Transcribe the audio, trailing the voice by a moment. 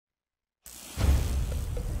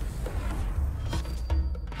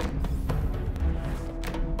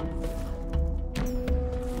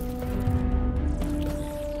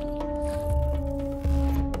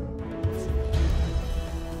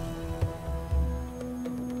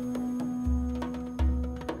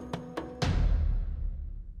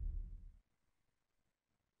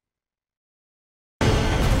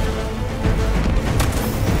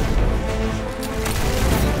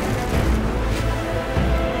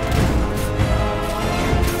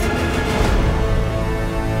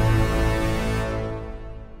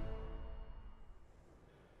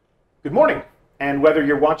And whether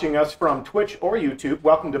you're watching us from Twitch or YouTube,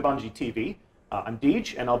 welcome to Bungie TV. I'm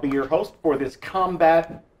Deej, and I'll be your host for this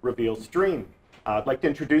Combat Reveal stream. I'd like to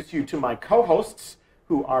introduce you to my co-hosts,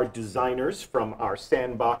 who are designers from our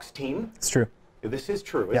sandbox team. It's true. This is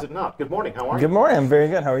true, is it not? Good morning, how are you? Good morning, I'm very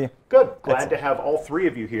good. How are you? Good, glad to have all three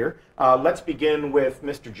of you here. Let's begin with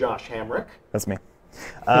Mr. Josh Hamrick. That's me.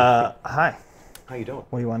 Hi. How you doing?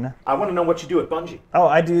 What do you want to know? I want to know what you do at Bungie. Oh,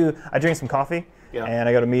 I drink some coffee, and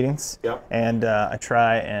I go to meetings, and I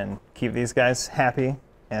try and keep these guys happy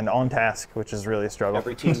and on task, which is really a struggle.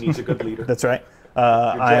 Every team needs a good leader. That's right.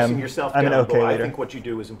 You're dressing yourself down, I'm an okay but I leader. think what you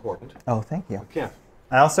do is important. Oh, thank you. Yeah.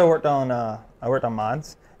 I also worked on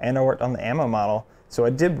mods, and I worked on the ammo model, so I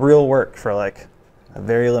did real work for like a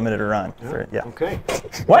very limited run. Okay.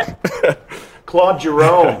 What? Claude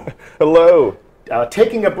Jerome. Hello.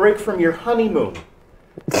 Taking a break from your honeymoon.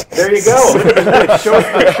 There you go. Show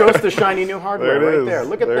us the shiny new hardware right there.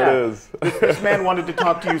 Look at that. There it is. This man wanted to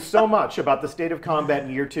talk to you so much about the state of combat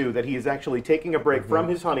in year 2 that he is actually taking a break from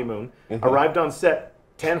his honeymoon. Arrived on set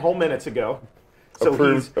 10 whole minutes ago. So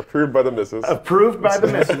approved by the missus. Approved by the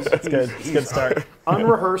missus. It's good. It's a good start.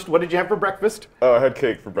 Unrehearsed. What did you have for breakfast? Oh, I had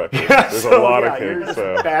cake for breakfast. There's a lot of You're cake. just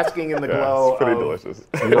So basking in the glow it's pretty of delicious.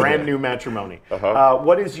 brand new matrimony.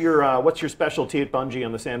 What's your specialty at Bungie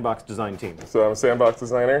on the sandbox design team? So I'm a sandbox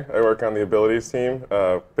designer. I work on the abilities team,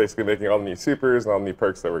 basically making all the new supers and all the new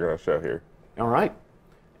perks that we're going to show here. All right.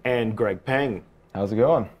 And Greg Peng. How's it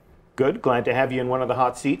going? Good. Glad to have you in one of the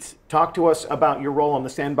hot seats. Talk to us about your role on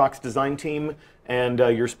the sandbox design team and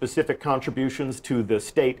your specific contributions to the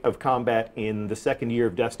state of combat in the second year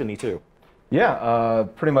of Destiny 2. Yeah,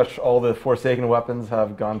 pretty much all the Forsaken weapons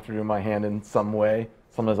have gone through my hand in some way.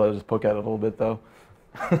 Sometimes I just poke at it a little bit, though.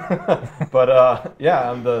 But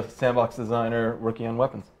yeah, I'm the sandbox designer working on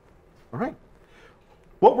weapons. All right.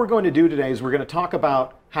 What we're going to do today is we're going to talk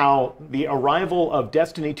about how the arrival of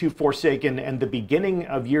Destiny 2 Forsaken and the beginning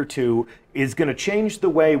of Year 2 is going to change the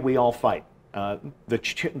way we all fight. The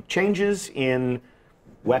changes in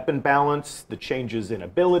weapon balance, the changes in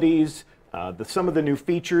abilities, some of the new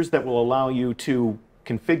features that will allow you to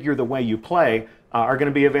configure the way you play are going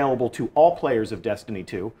to be available to all players of Destiny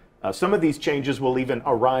 2. Some of these changes will even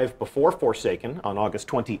arrive before Forsaken on August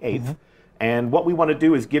 28th. And what we want to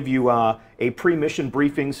do is give you a pre-mission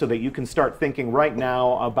briefing so that you can start thinking right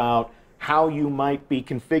now about how you might be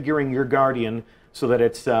configuring your Guardian so that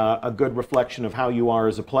it's a good reflection of how you are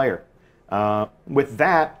as a player. With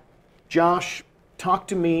that, Josh, talk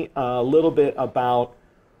to me a little bit about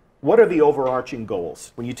what are the overarching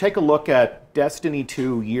goals? When you take a look at Destiny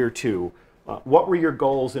 2 Year 2, what were your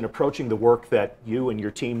goals in approaching the work that you and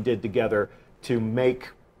your team did together to make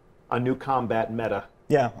a new combat meta?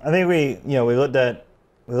 Yeah, I think we looked at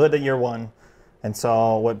year 1 and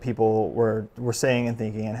saw what people were saying and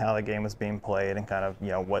thinking and how the game was being played and kind of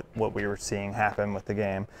what we were seeing happen with the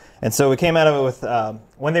game. And so we came out of it with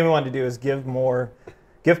one thing we wanted to do is give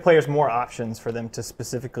players more options for them to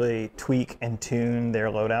specifically tweak and tune their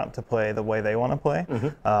loadout to play the way they want to play.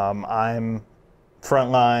 I'm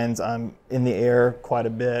front lines, I'm in the air quite a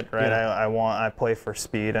bit, right? I play for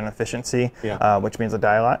speed and efficiency, which means I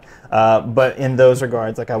die a lot. But in those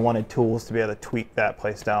regards, like I wanted tools to be able to tweak that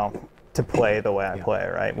play style to play the way I play,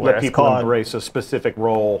 right? Let people embrace a specific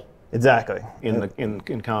role. Exactly.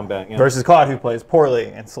 In combat. Versus Claude, who plays poorly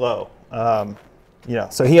and slow.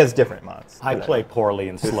 So he has different mods. I play poorly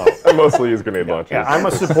and slow. I mostly use grenade launchers. Yeah, I'm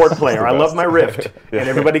a support player. I love my Rift, and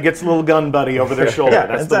everybody gets a little gun buddy over their shoulder. Yeah,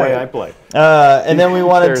 that's the way I play. And then we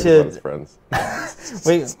wanted to. Friends.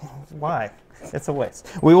 Why? It's a waste.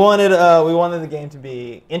 We wanted the game to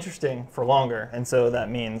be interesting for longer, and so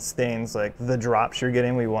that means things like the drops you're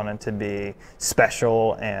getting. We want it to be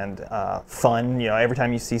special and fun. Every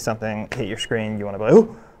time you see something hit your screen, you want to be like,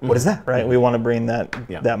 ooh. What is that, right? We want to bring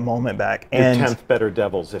that moment back. Your 10th Better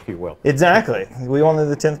Devils, if you will. Exactly. We wanted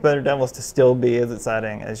the 10th Better Devils to still be as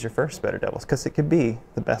exciting as your first Better Devils, because it could be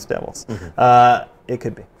the best Devils. It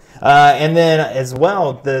could be. And then as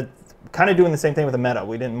well, kind of doing the same thing with the meta.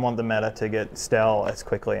 We didn't want the meta to get stale as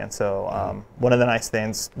quickly, and so one of the nice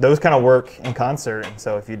things, those kind of work in concert, and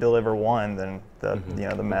so if you deliver one, then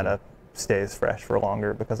the meta stays fresh for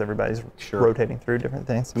longer because everybody's rotating through different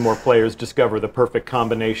things. The more players discover the perfect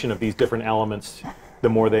combination of these different elements, the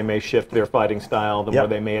more they may shift their fighting style, the more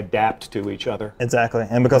they may adapt to each other. Exactly,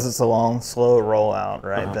 and because it's a long, slow rollout,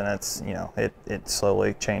 right? Then it's it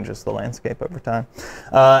slowly changes the landscape over time.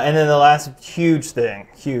 And then the last huge,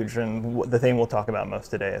 and the thing we'll talk about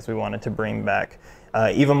most today is we wanted to bring back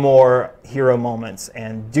even more hero moments,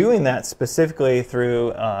 and doing that specifically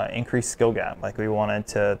through increased skill gap. Like we wanted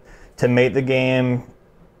to make the game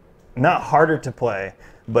not harder to play,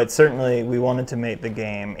 But certainly, we wanted to make the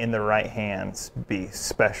game in the right hands be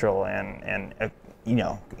special and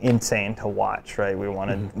insane to watch. Right? We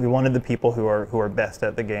wanted the people who are best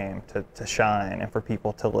at the game to shine, and for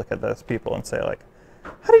people to look at those people and say, like,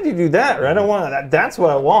 how did you do that? Right? I don't want that. That's what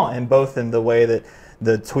I want. And both in the way that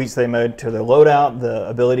the tweaks they made to their loadout, the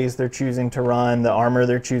abilities they're choosing to run, the armor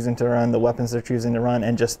they're choosing to run, the weapons they're choosing to run,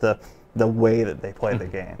 and just the way that they play the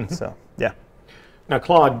game. So, yeah. Now,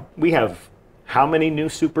 Claude, we have how many new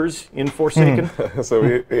supers in Forsaken?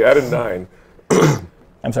 So we added 9.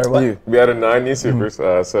 I'm sorry, what? We added 9 new supers.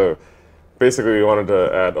 So basically, we wanted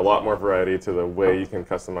to add a lot more variety to the way you can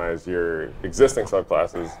customize your existing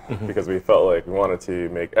subclasses because we felt like we wanted to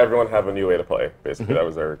make everyone have a new way to play. Basically, that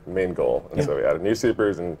was our main goal. And so we added new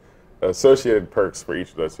supers and associated perks for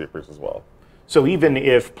each of those supers as well. So even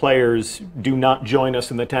if players do not join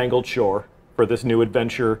us in the Tangled Shore for this new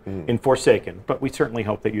adventure in Forsaken, but we certainly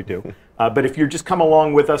hope that you do. But if you just come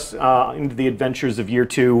along with us into the adventures of Year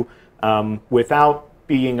 2 without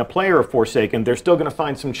being a player of Forsaken, they're still going to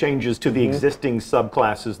find some changes to the existing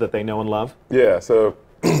subclasses that they know and love. Yeah, so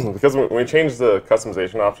because when we changed the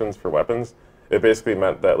customization options for weapons, it basically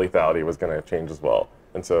meant that lethality was going to change as well.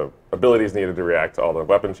 And so abilities needed to react to all the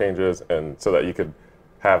weapon changes, and so that you could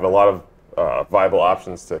have a lot of viable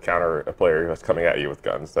options to counter a player who's coming at you with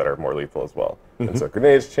guns that are more lethal as well. And so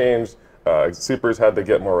grenades changed, supers had to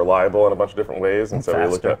get more reliable in a bunch of different ways, and so we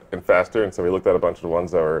looked at faster, and so we looked at a bunch of the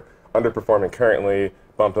ones that were underperforming currently,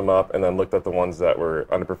 bumped them up, and then looked at the ones that were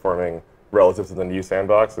underperforming relative to the new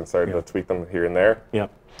sandbox and started to tweak them here and there. Yeah.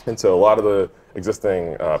 And so a lot of the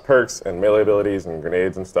existing perks and melee abilities and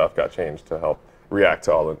grenades and stuff got changed to help react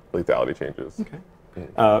to all the lethality changes. Okay.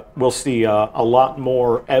 We'll see a lot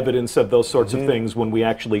more evidence of those sorts of things when we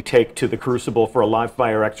actually take to the Crucible for a live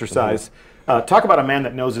fire exercise. Talk about a man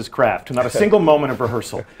that knows his craft. Not a single moment of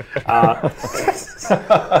rehearsal.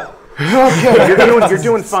 Okay, you're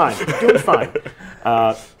doing fine. You're doing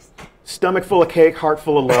fine. Stomach full of cake, heart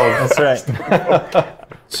full of love. That's right.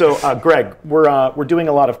 So, Greg, we're doing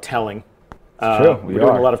a lot of telling. True, we're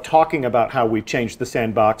doing a lot of talking about how we've changed the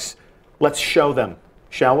sandbox. Let's show them,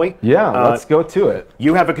 shall we? Yeah, let's go to it.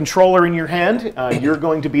 You have a controller in your hand. You're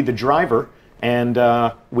going to be the driver. And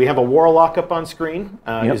we have a warlock up on screen.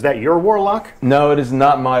 Is that your warlock? No, it is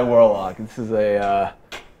not my warlock. This is a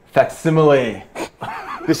facsimile.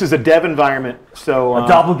 This is a dev environment, so a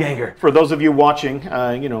doppelganger. For those of you watching,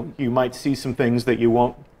 you might see some things that you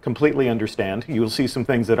won't completely understand. You'll see some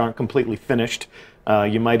things that aren't completely finished.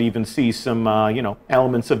 You might even see some,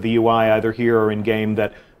 elements of the UI either here or in game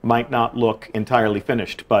that might not look entirely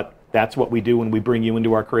finished. But that's what we do when we bring you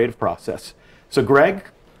into our creative process. So, Greg,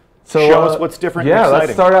 show us what's different and exciting.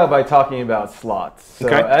 Let's start out by talking about slots. So,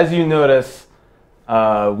 as you notice,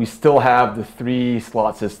 we still have the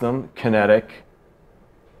 3-slot system: kinetic,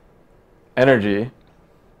 energy,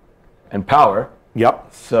 and power. Yep.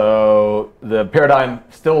 So the paradigm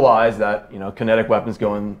still lies that kinetic weapons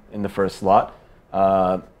go in the first slot,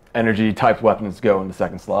 energy type weapons go in the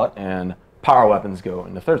second slot, and power weapons go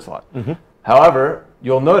in the third slot. However,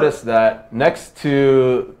 you'll notice that next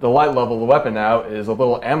to the light level of the weapon now is a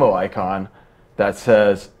little ammo icon that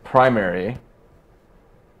says primary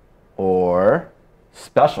or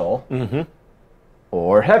special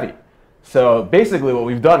or heavy. So basically what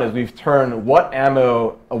we've done is we've turned what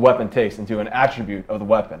ammo a weapon takes into an attribute of the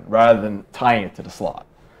weapon rather than tying it to the slot,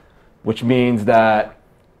 which means that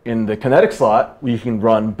in the kinetic slot, we can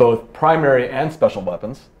run both primary and special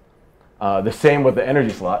weapons. The same with the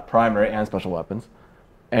energy slot, primary and special weapons.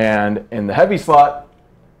 And in the heavy slot,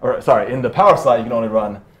 in the power slot, you can only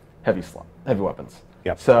run heavy weapons.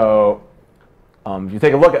 Yep. So if you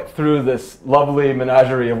take a look through this lovely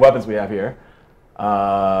menagerie of weapons we have here,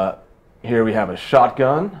 here we have a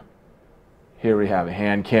shotgun. Here we have a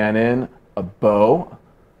hand cannon, a bow.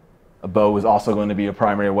 A bow is also going to be a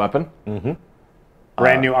primary weapon.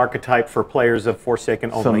 Brand new archetype for players of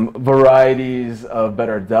Forsaken only. Some varieties of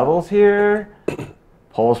better devils here.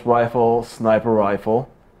 Pulse rifle, sniper rifle.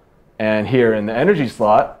 And here in the energy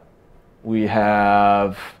slot, we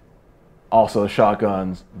have also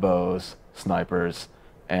shotguns, bows, snipers,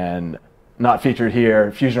 and not featured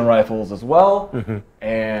here, fusion rifles as well,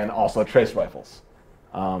 and also trace rifles.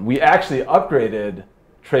 We actually upgraded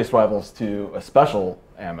trace rifles to a special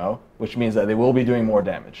ammo, which means that they will be doing more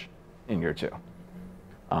damage in year 2.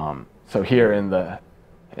 So here in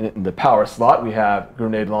the power slot, we have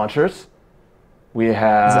grenade launchers. We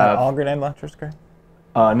have. Is that all grenade launchers, Greg?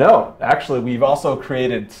 No, actually, we've also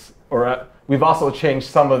we've also changed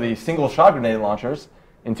some of the single shot grenade launchers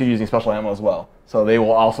into using special ammo as well. So they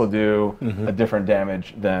will also do a different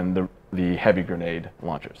damage than the heavy grenade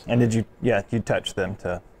launchers. And did you? Yeah, you touch them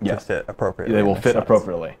to fit appropriately. They will in fit shots.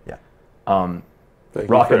 appropriately. Yeah. Thank you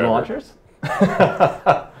Rocket forever. launchers,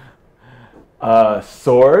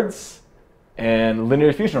 swords, and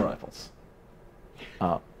linear fusion rifles.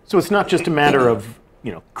 So it's not just a matter of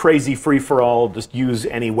crazy free-for-all, just use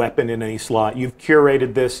any weapon in any slot. You've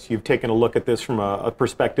curated this. You've taken a look at this from a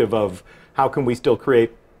perspective of how can we still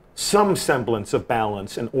create some semblance of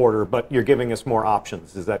balance and order, but you're giving us more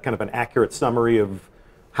options. Is that kind of an accurate summary of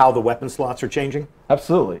how the weapon slots are changing?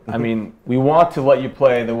 Absolutely. I mean, we want to let you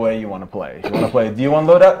play the way you want to play. If you want to play a D1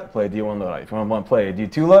 loadout, play a D1 loadout. If you want to play a D2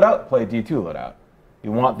 loadout, play a D2 loadout.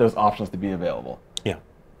 You want those options to be available. Yeah.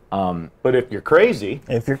 But if you're crazy,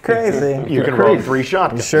 If you're crazy, you can roll 3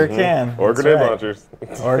 shotguns. you sure can. Or That's grenade right. launchers.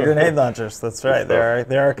 Or grenade launchers. That's right. There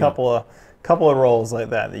are a couple of roles like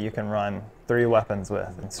that you can run 3 weapons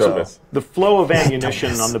with. And so Goodness. The flow of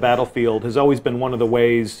ammunition on the battlefield has always been one of the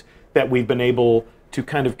ways that we've been able to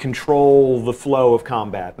kind of control the flow of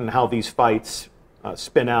combat and how these fights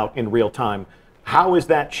spin out in real time. How is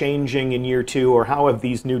that changing in year 2, or how have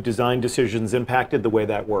these new design decisions impacted the way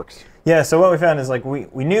that works? Yeah, so what we found is like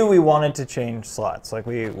we knew we wanted to change slots. Like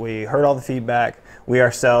we heard all the feedback. We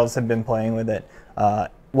ourselves had been playing with it.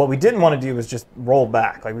 What we didn't want to do was just roll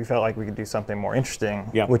back. Like we felt like we could do something more interesting,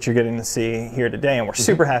 which you're getting to see here today, and we're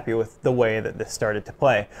super happy with the way that this started to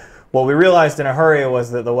play. What we realized in a hurry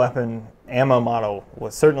was that the weapon ammo model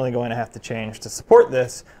was certainly going to have to change to support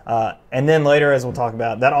this. And then later, as we'll talk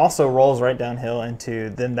about, that also rolls right downhill into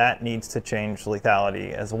then that needs to change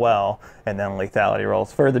lethality as well. And then lethality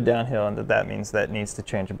rolls further downhill, and that means that needs to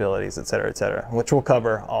change abilities, et cetera, which we'll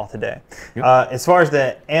cover all today. As far as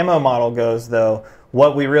the ammo model goes, though,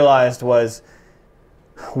 what we realized was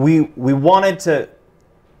we wanted to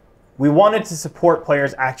support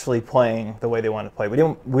players actually playing the way they wanted to play. We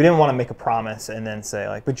didn't want to make a promise and then say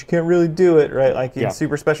like, but you can't really do it, right? Like in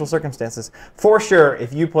super special circumstances. For sure,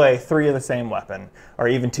 if you play 3 of the same weapon or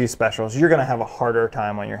even 2 specials, you're going to have a harder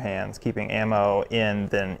time on your hands keeping ammo in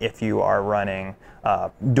than if you are running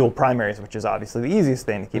dual primaries, which is obviously the easiest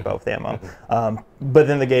thing to keep up with ammo. But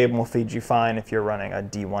then the game will feed you fine if you're running a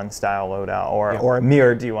D1 style loadout or a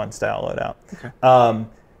mirror D1 style loadout. Okay.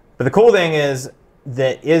 But the cool thing is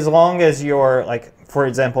that as long as you're, like, for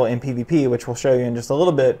example, in PvP, which we'll show you in just a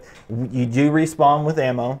little bit, you do respawn with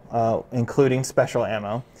ammo, including special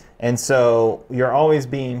ammo. And so you're always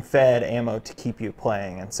being fed ammo to keep you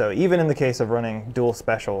playing. And so even in the case of running dual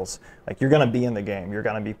specials, like you're going to be in the game, you're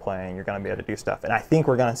going to be playing, you're going to be able to do stuff. And I think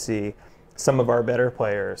we're going to see some of our better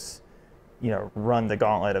players, run the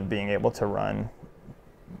gauntlet of being able to run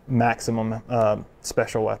maximum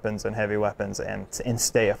special weapons and heavy weapons and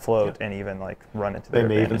stay afloat and even like run into their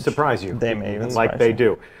advantage. They may even surprise you. They may even like they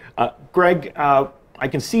do. Greg, I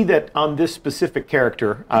can see that on this specific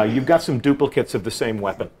character, you've got some duplicates of the same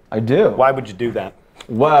weapon. I do. Why would you do that?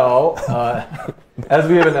 Well, as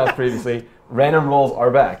we have announced previously, random rolls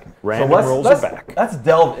are back. Random rolls are back. Let's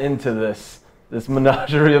delve into this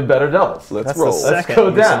menagerie of better devils. Let's roll. Let's go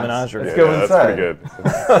down. Let's go inside. That's pretty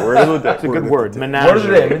good. Word of the day. It's a good word, menagerie. Word of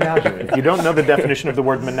the day, menagerie. If you don't know the definition of the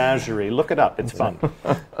word menagerie, look it up. It's fun.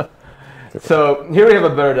 So here we have a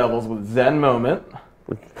better devils with Zen Moment,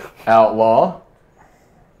 Outlaw,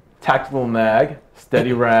 Tactical Mag,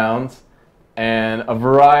 Steady Rounds, and a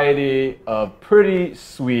variety of pretty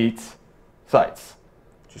sweet sights.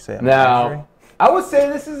 Did you say a Now, menagerie? I would say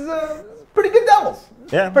this is pretty good devils.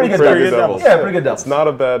 Yeah, pretty good devils. Yeah, pretty good devils. It's not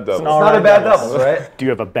a bad devil. It's not a bad devils, right? Do you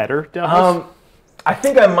have a better devils? I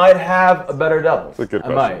think I might have a better devils. That's a good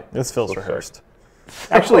I question. might. This feels rehearsed.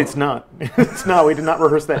 Actually, it's not. It's not. We did not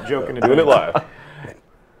rehearse that joke in Doing it advance.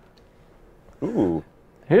 live. Ooh.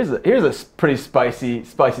 Here's a pretty spicy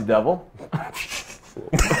devil.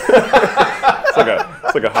 It's like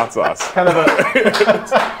a hot sauce. Kind of a.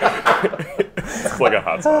 It's like a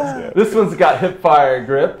hot sauce, yeah. This one's got hip fire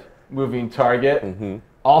grip, moving target,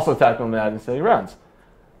 also tactical mag and steady rounds.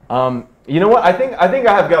 You know what? I think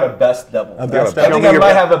I have got a best devil. A best I devil? think I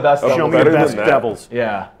might have a best Show devil. me your better than best that. devils.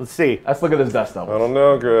 Yeah. Let's see. Let's look at this best I devil. don't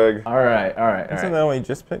know, Greg. All right. Isn't that what you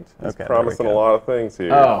just picked? Okay. Promising a there we go. lot of things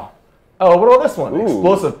here. Oh, what about this one? Ooh.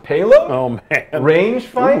 Explosive payload, Oh man, range Ooh,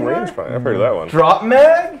 finder, range finder. I've heard of that one. drop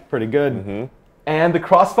mag, pretty good. and the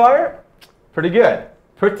crossfire. Pretty good.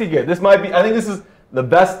 Pretty good. This might be. I think this is the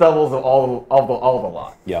best devils of all the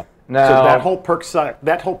lot. Yeah. Now So that whole perk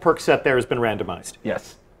set there has been randomized.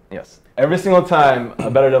 Yes. Every single time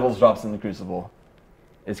a better devils drops in the Crucible,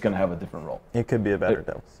 it's going to have a different role. It could be a better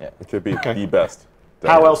devil. Yeah. It could be the best.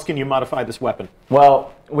 How else can you modify this weapon?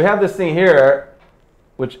 Well, we have this thing here,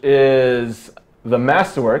 which is the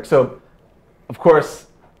masterwork. So, of course,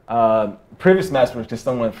 Previous masterwork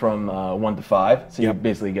system went from 1 to 5, so you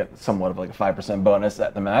basically get somewhat of like a 5% bonus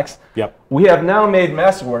at the max. Yep. We have now made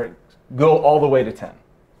masterwork go all the way to 10.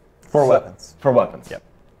 For weapons. For weapons. Yep.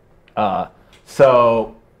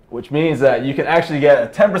 So, which means that you can actually get a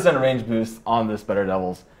 10% range boost on this Better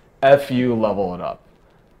Devils if you level it up.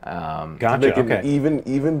 Gotcha. Okay.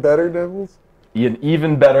 Even better devils.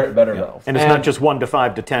 Even better Devils. And it's not just 1 to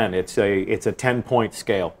 5 to 10. It's a 10-point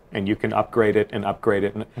scale, and you can upgrade it and upgrade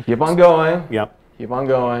it. Keep on going. Yep. Keep on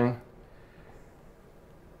going.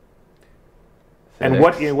 And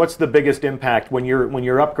what's the biggest impact when you're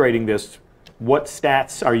upgrading this? What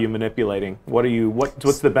stats are you manipulating?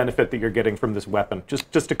 What's the benefit that you're getting from this weapon?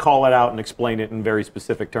 Just to call it out and explain it in very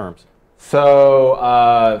specific terms.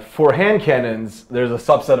 So for hand cannons, there's a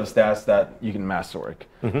subset of stats that you can masterwork.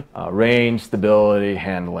 Range, stability,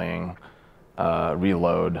 handling,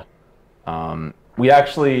 reload. Because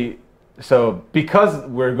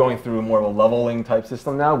we're going through more of a leveling type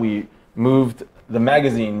system now, we moved the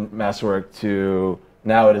magazine masterwork to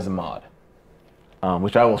now it is a mod,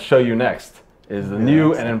 which I will show you next. Is the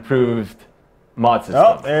new and improved mod system.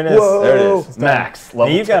 Oh, there it is. Whoa. There it is. Max.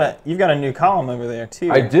 Level You've got a new column over there too.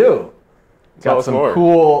 I do. Tell Got us some more.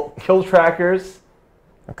 cool kill trackers,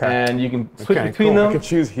 Okay. and you can switch between You them. can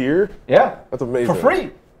choose here. Yeah, That's amazing. for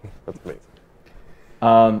free. That's amazing.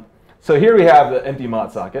 So here we have the empty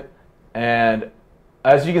mod socket, and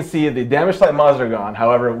as you can see, the damage type mods are gone.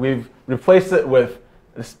 However, we've replaced it with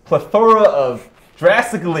this plethora of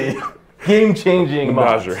drastically game-changing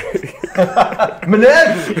mods. Menagerie.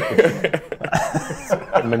 Menagerie.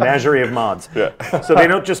 Menagerie of mods. Yeah. So they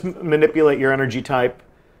don't just manipulate your energy type.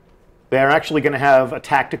 They're actually going to have a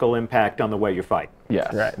tactical impact on the way you fight.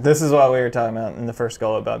 Yes. Right. This is what we were talking about in the first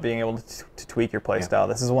goal about being able to tweak your playstyle.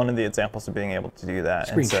 This is one of the examples of being able to do that.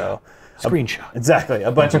 Screenshot. And so, Screenshot. Exactly.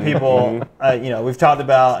 A bunch of people, we've talked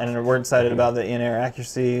about, and we're excited about the in-air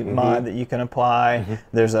accuracy mod that you can apply.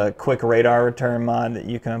 There's a quick radar return mod that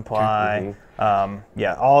you can apply.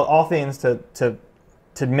 All things to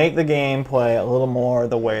make the game play a little more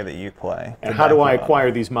the way that you play. And how do I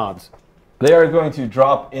acquire these mods? They are going to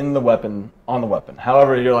drop in the weapon, on the weapon.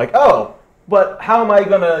 However, you're like, oh, but how am I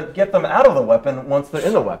going to get them out of the weapon once they're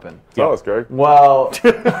in the weapon? Tell us, Greg. Well, so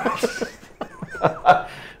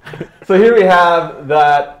here we have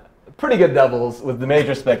that pretty good Devils with the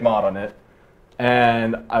major spec mod on it.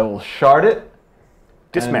 And I will shard it.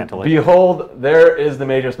 Dismantle it. Behold, there is the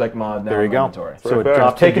major spec mod now There you in go. inventory. So it Right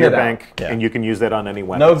drops taking into your it out. bank, and you can use that on any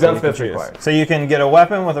weapon. No So you gunsmiths can choose. required. So you can get a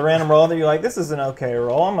weapon with a random roll that you're like, this is an okay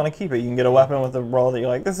roll, I'm going to keep it. You can get a weapon with a roll that you're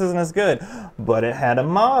like, this isn't as good, but it had a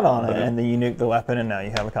mod on it, and then you nuke the weapon, and now you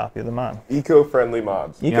have a copy of the mod. Eco-friendly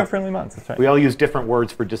mods. Eco-friendly mods, that's right. We all use different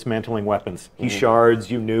words for dismantling weapons. He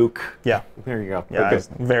shards, you nuke. Yeah, There you go. yeah, Okay. it's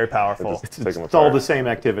very powerful. Take them It's all apart. the same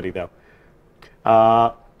activity, though.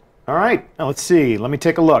 All right, now let's see. Let me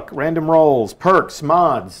take a look. Random rolls, perks,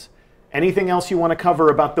 mods. Anything else you want to cover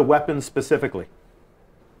about the weapons specifically?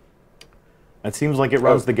 That seems like it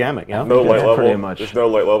runs the gamut, yeah? No light level. pretty much. There's no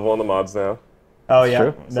light level on the mods now. Oh, yeah,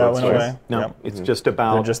 true. that So went it's away. No, Yep. it's just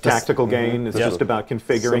about They're just tactical gain. It's just about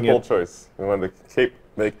configuring Simple it. choice. We wanted to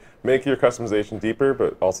make your customization deeper,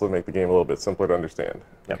 but also make the game a little bit simpler to understand.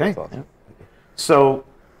 Okay. That's awesome. So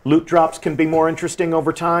loot drops can be more interesting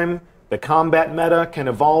over time. The combat meta can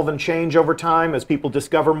evolve and change over time as people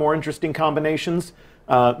discover more interesting combinations.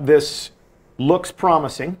 This looks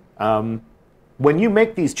promising. When you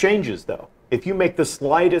make these changes, though, if you make the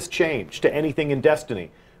slightest change to anything in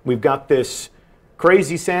Destiny, we've got this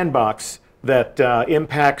crazy sandbox that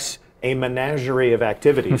impacts a menagerie of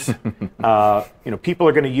activities. People are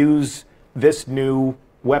going to use this new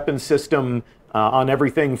weapon system on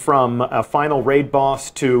everything from a final raid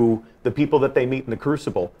boss to the people that they meet in the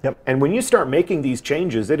Crucible. Yep. And when you start making these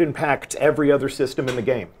changes, it impacts every other system in the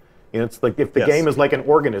game. It's like if the Yes. game is like an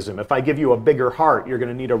organism. If I give you a bigger heart, you're going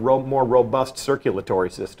to need a more robust circulatory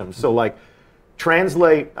system. So like,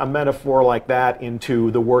 translate a metaphor like that into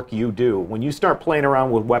the work you do. When you start playing around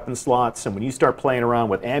with weapon slots and when you start playing around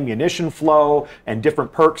with ammunition flow and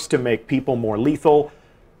different perks to make people more lethal,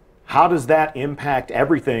 how does that impact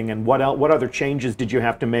everything, and what other changes did you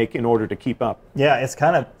have to make in order to keep up? Yeah, it's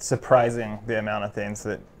kind of surprising the amount of things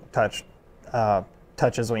that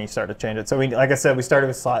touches when you start to change it. So like I said, we started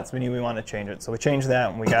with slots. We knew we wanted to change it, so we changed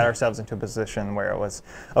that, and we got ourselves into a position where it was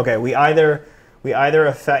okay. We either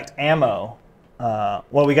affect ammo.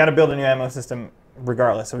 We got to build a new ammo system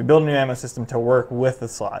regardless. So we build a new ammo system to work with the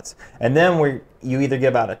slots, and then you either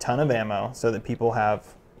give out a ton of ammo so that people have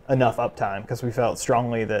enough uptime, because we felt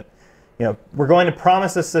strongly that we're going to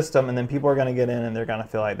promise a system, and then people are going to get in and they're going to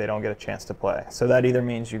feel like they don't get a chance to play. So that either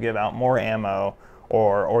means you give out more ammo,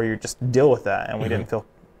 or you just deal with that. And we didn't feel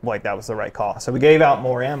like that was the right call. So we gave out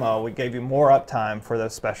more ammo. We gave you more uptime for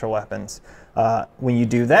those special weapons. When you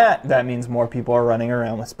do that, that means more people are running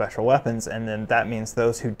around with special weapons, and then that means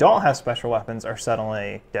those who don't have special weapons are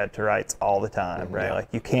suddenly dead to rights all the time, right? Like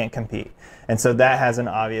you can't compete. And so that has an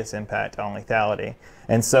obvious impact on lethality.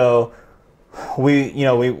 And so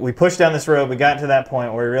we pushed down this road. We got to that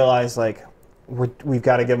point where we realized like we've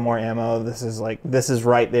got to give more ammo. This is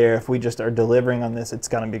right there. If we just are delivering on this, it's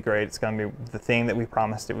going to be great. It's going to be the thing that we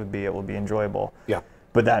promised it would be. It will be enjoyable. Yeah.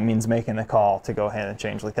 But that means making a call to go ahead and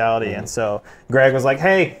change lethality. And so Greg was like,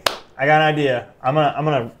 "Hey, I got an idea. I'm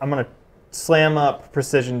gonna slam up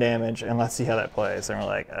precision damage and let's see how that plays." And we're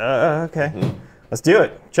like, "Okay, let's do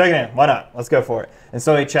it. Check it in. Why not? Let's go for it." And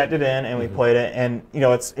so we checked it in and we played it. And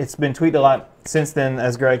it's been tweaked a lot since then,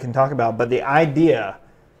 as Greg can talk about. But the idea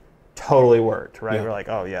totally worked, right? Yeah. We're like,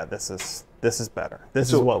 "Oh yeah, this is better.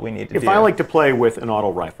 This is what we need to do." If I like to play with an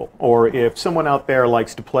auto rifle, or if someone out there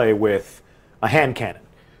likes to play with a hand cannon,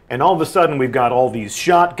 and all of a sudden we've got all these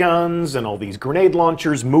shotguns and all these grenade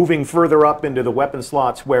launchers moving further up into the weapon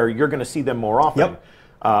slots where you're going to see them more often.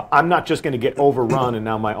 Yep. I'm not just going to get overrun and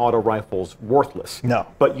now my auto rifle's worthless. No.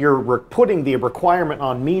 But you're putting the requirement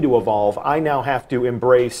on me to evolve. I now have to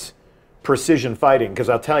embrace precision fighting, because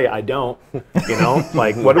I'll tell you, I don't.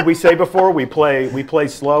 Like what did we say before? We play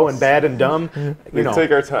slow and bad and dumb. We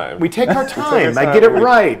take our time. We take our time. I get it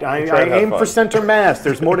right. I aim for center mass.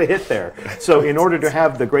 There's more to hit there. So in order to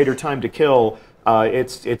have the greater time to kill,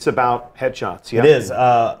 it's about headshots. Yeah? It is.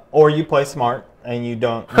 Or you play smart and you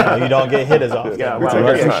don't get hit as often. Yeah, take our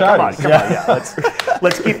well, time. come on. Yeah,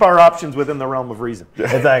 let's keep our options within the realm of reason.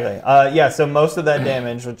 Exactly. So most of that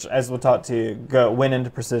damage, which as we'll talk to, went into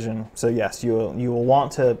precision. So yes, you will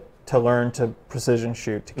want to learn to precision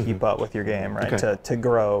shoot to keep up with your game, right? Okay. To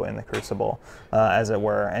grow in the crucible, as it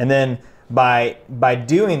were. And then by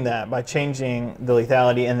doing that, by changing the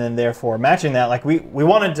lethality and then therefore matching that, like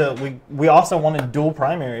we also wanted dual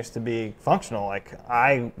primaries to be functional. Like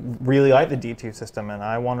I really like the D2 system and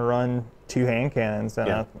I want to run 2 hand cannons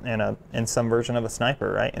and some version of a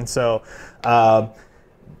sniper, right? And so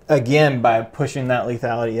again, by pushing that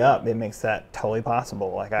lethality up, it makes that totally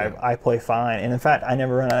possible. Like I play fine, and in fact, I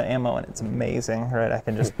never run out of ammo, and it's amazing, right? I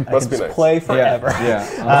can just nice. play forever.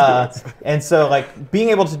 And so, like being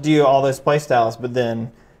able to do all those play styles, but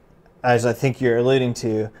then, as I think you're alluding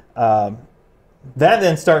to, that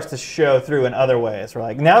then starts to show through in other ways. We're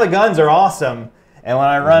like, now the guns are awesome, and when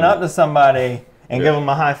I run up to somebody and give them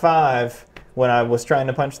a high five when I was trying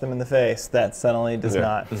to punch them in the face, that suddenly does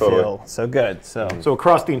not feel so good. So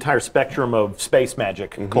across the entire spectrum of space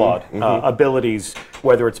magic, Claude, abilities,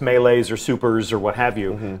 whether it's melees or supers or what have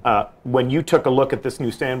you, when you took a look at this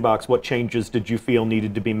new sandbox, what changes did you feel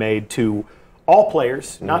needed to be made to all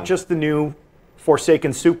players, not just the new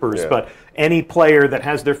Forsaken supers, but any player that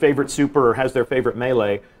has their favorite super or has their favorite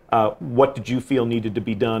melee? What did you feel needed to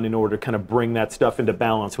be done in order to kind of bring that stuff into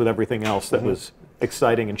balance with everything else that was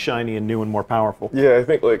exciting and shiny and new and more powerful? Yeah, I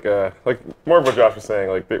think like more of what Josh was saying,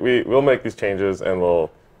 like we'll make these changes and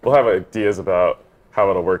we'll have ideas about how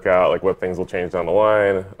it'll work out, like what things will change down the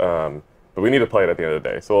line. But we need to play it at the end of the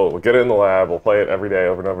day. So we'll get it in the lab, we'll play it every day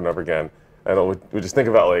over and over and over again, and we just think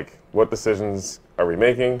about like what decisions are we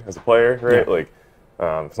making as a player, right? Yeah.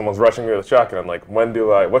 Like someone's rushing me with a shotgun, I'm like,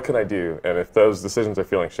 what can I do? And if those decisions are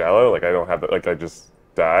feeling shallow, like I don't have, like I just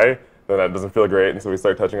die, then that doesn't feel great, and so we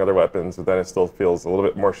start touching other weapons, but then it still feels a little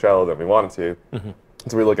bit more shallow than we want it to.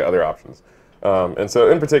 So we look at other options. And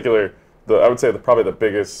so in particular, I would say probably the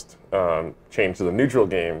biggest change to the neutral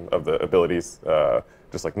game of the abilities,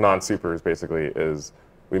 just like non-supers basically, is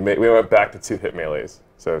we went back to 2-hit melees.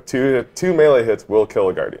 So two melee hits will kill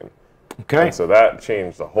a Guardian. Okay. And so that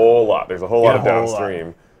changed a whole lot. There's a whole lot of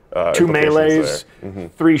downstream. 2 melees,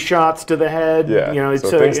 3 shots to the head. Yeah.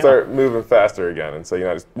 So things start moving faster again, and so you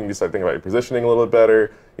need to start thinking about your positioning a little bit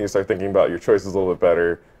better. You need to start thinking about your choices a little bit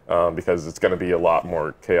better, because it's going to be a lot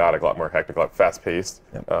more chaotic, a lot more hectic, a lot fast-paced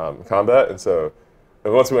combat. And so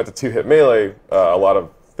once we went to 2-hit melee, a lot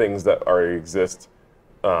of things that already exist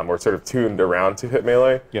were sort of tuned around 2-hit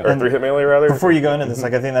melee, or 3-hit melee rather. Before you go into this,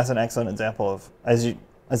 like I think that's an excellent example of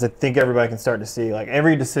as I think everybody can start to see, like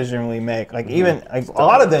every decision we make, like even like, a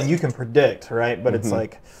lot of them you can predict, right? But it's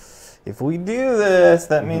like, if we do this,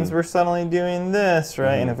 that means we're suddenly doing this,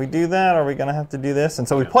 right? And if we do that, are we going to have to do this? And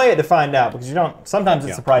so we play it to find out, because you don't. Sometimes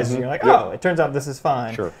it surprises you. You're like, oh, it turns out this is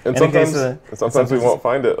fine. Sure. And sometimes we won't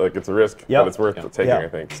find it. Like it's a risk, but it's worth taking, I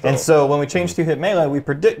think. And so when we changed 2-hit melee, we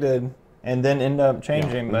predicted and then end up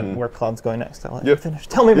changing. But where Claude's going next, I'll let you finish.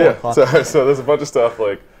 Tell me more, Claude. So there's a bunch of stuff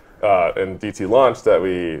like. In DT launch that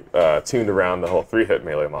we tuned around the whole 3-hit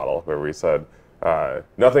melee model, where we said,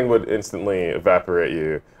 nothing would instantly evaporate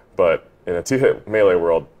you, but in a 2-hit melee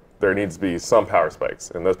world, there needs to be some power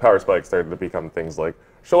spikes, and those power spikes started to become things like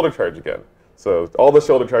shoulder charge again. So all the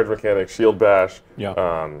shoulder charge mechanics, shield bash,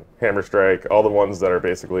 hammer strike, all the ones that are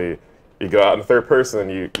basically, you go out in third person,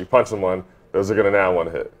 you punch someone, those are going to now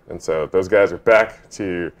one hit. And so those guys are back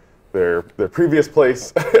to their previous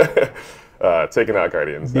place, taking out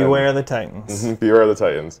Guardians. Beware of the Titans. Beware of the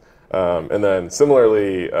Titans. And then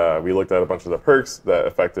similarly, we looked at a bunch of the perks that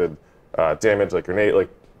affected damage, like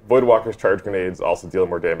Void Walker's charge grenades also deal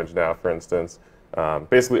more damage now, for instance.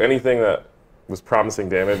 Basically anything that was promising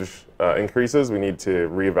damage increases, we need to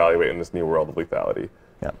reevaluate in this new world of lethality.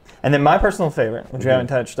 Yeah. And then my personal favorite, which we haven't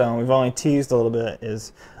touched on, we've only teased a little bit,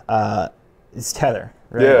 is tether.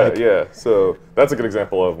 Right? Yeah. So that's a good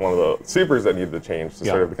example of one of the supers that needed to change to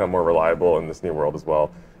sort of become more reliable in this new world as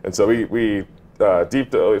well. And so we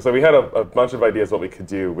had a bunch of ideas what we could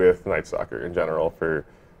do with Night Stalker in general for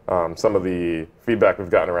some of the feedback we've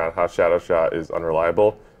gotten around how Shadow Shot is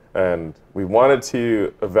unreliable, and we wanted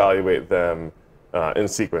to evaluate them in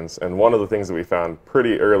sequence. And one of the things that we found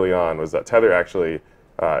pretty early on was that tether actually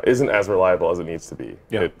isn't as reliable as it needs to be.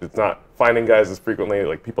 It's not finding guys as frequently,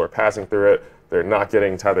 like people are passing through it, they're not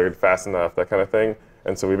getting tethered fast enough, that kind of thing.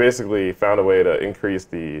 And so we basically found a way to increase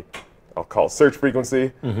the, I'll call it search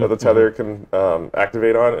frequency that the tether can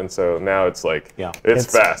activate on, and so now it's like it's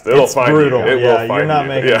fast. It'll find brutal. you. It will find you're not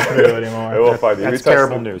making it through anymore. It will find you. That's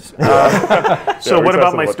terrible news. So what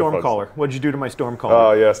about my Stormcaller? What'd you do to my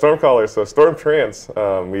Stormcaller? Yeah, Stormcaller. So Storm Trance,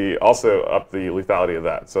 we also upped the lethality of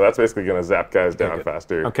that. So that's basically going to zap guys down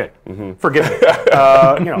faster. Okay, forgive me.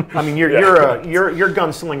 I mean, you're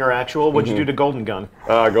gunslinger actual. What'd you do to Golden Gun?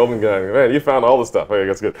 Golden Gun. Man, you found all the stuff. Okay,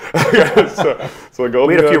 that's good. so Golden Gun.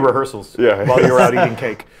 We had a few rehearsals. Yeah. While you were out eating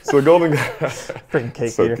cake. So Golden Gun. Freaking cake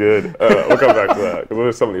So eater. good. We'll come back to that because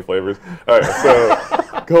there's so many flavors. All right,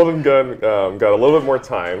 so Golden Gun got a little bit more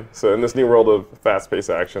time. So in this new world of fast-paced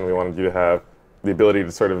action, we wanted you to have the ability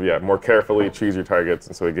to sort of more carefully choose your targets,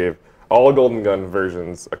 and so we gave all Golden Gun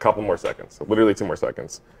versions a couple more seconds, so literally 2 more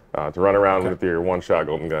seconds, to run around with your one-shot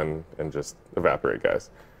Golden Gun and just evaporate guys.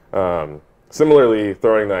 Similarly,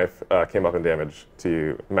 Throwing Knife came up in damage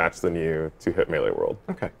to match the new 2-hit melee world.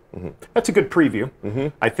 Okay. That's a good preview.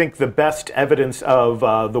 I think the best evidence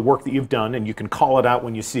of the work that you've done, and you can call it out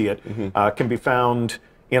when you see it, can be found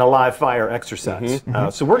in a live fire exercise.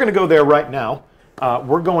 So we're going to go there right now.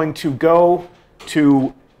 We're going to go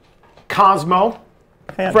to Cosmo,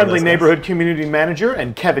 Friendly Neighborhood Community Manager,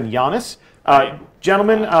 and Kevin Giannis.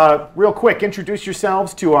 Gentlemen, real quick, introduce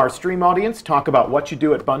yourselves to our stream audience, talk about what you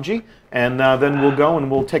do at Bungie, and then we'll go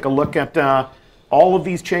and we'll take a look at all of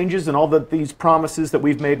these changes and all of these promises that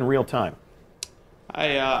we've made in real time.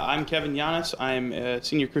 Hi, I'm Kevin Giannis. I'm a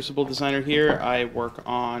senior Crucible designer here. I work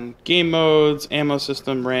on game modes, ammo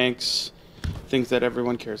system, ranks, things that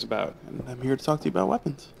everyone cares about. And I'm here to talk to you about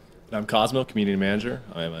weapons. I'm Cosmo, community manager.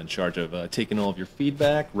 I'm in charge of taking all of your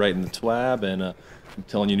feedback, writing the TWAB, and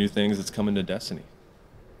telling you new things that's coming to Destiny.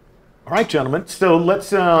 All right, gentlemen. So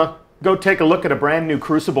let's go take a look at a brand new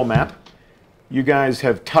Crucible map. You guys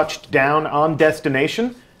have touched down on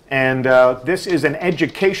destination, and this is an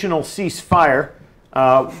educational ceasefire.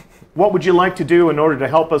 What would you like to do in order to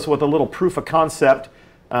help us with a little proof of concept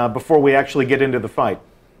before we actually get into the fight?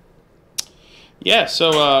 Yeah,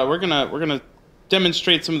 so we're gonna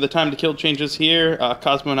demonstrate some of the time to kill changes here.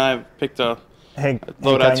 Cosmo and I have picked a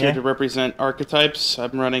loadouts here to represent archetypes.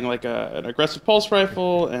 I'm running like an aggressive pulse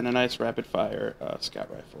rifle and a nice rapid fire scout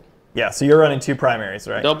rifle. Yeah, so you're running 2 primaries,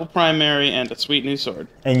 right? Double primary and a sweet new sword.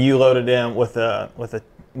 And you loaded in with a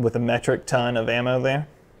metric ton of ammo there?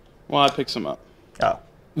 Well, I picked some up. Oh,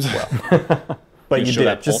 well. But you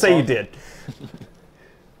did. Just say you did.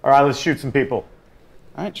 All right, let's shoot some people.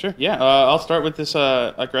 All right, sure. Yeah, I'll start with this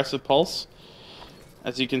aggressive pulse.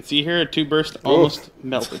 As you can see here, a 2-burst almost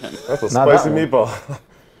melted him. That's a spicy meatball.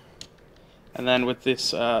 And then with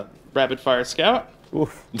this rapid fire scout,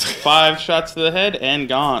 5 shots to the head and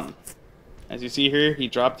gone. As you see here, he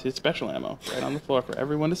dropped his special ammo right on the floor for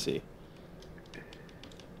everyone to see.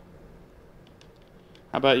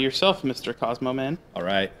 How about yourself, Mr. Cosmo Man? All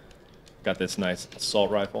right. Got this nice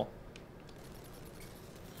assault rifle.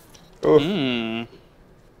 Mm.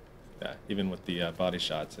 Yeah, even with the body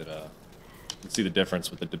shots, it you can see the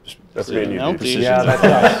difference with the That's me and you, dude. precision. Yeah, that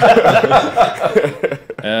does.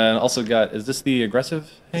 And also got, is this the aggressive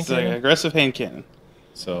hand It's an cannon? aggressive hand cannon.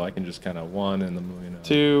 So I can just kind of 1 and then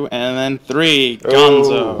 2 and then 3.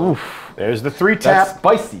 Gonzo. There's the 3 That's tap.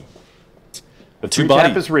 spicy. The 2 3 body.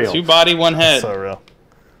 tap is real. 2 body, 1 head. So real. All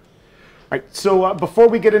right, so before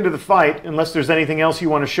we get into the fight, unless there's anything else you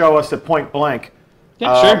want to show us at point blank,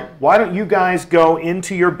 Yeah, sure. Why don't you guys go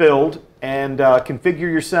into your build and configure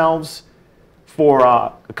yourselves for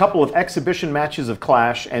a couple of exhibition matches of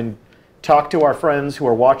Clash and talk to our friends who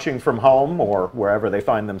are watching from home or wherever they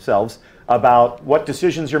find themselves about what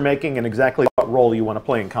decisions you're making and exactly what role you want to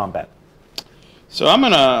play in combat. So I'm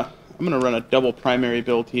gonna run a double primary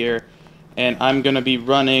build here, and I'm gonna be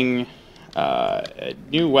running a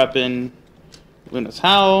new weapon, Luna's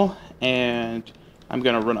Howl, and I'm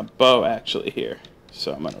gonna run a bow actually here.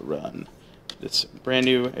 So I'm gonna run this brand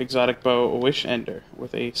new exotic bow, Wish Ender,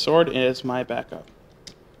 with a sword as my backup.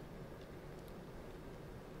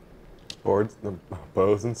 Boards,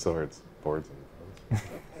 bows and swords. Boards and bows.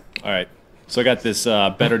 All right. So I got this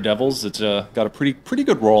Better Devils. It's got a pretty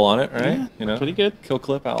good roll on it, right? Yeah, pretty good. Kill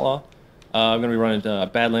clip outlaw. I'm gonna be running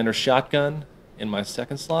Badlander shotgun in my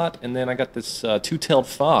second slot, and then I got this two-tailed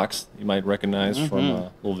fox you might recognize from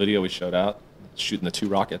a little video we showed out, shooting the 2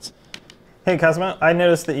 rockets. Hey Cosmo, I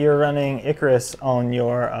noticed that you're running Icarus on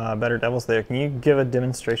your Better Devils there. Can you give a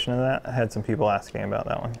demonstration of that? I had some people asking about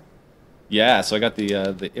that one. Yeah, so I got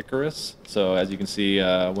the Icarus. So as you can see,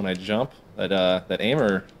 when I jump, that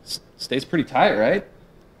aimer stays pretty tight, right?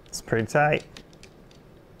 It's pretty tight.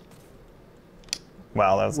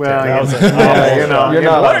 That was Well, terrible.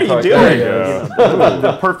 what are you doing? go.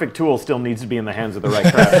 The perfect tool still needs to be in the hands of the right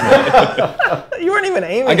craftsman. You weren't even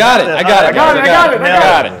aiming. I got it. at I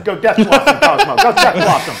got it. Go Death Blossom, Cosmo. Go Death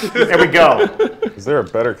Blossom. There we go. Is there a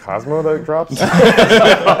better Cosmo that drops?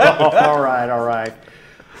 All right.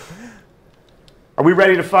 Are we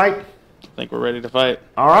ready to fight? I think we're ready to fight.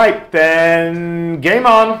 All right, then game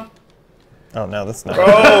on. Oh no, that's not.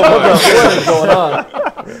 What is going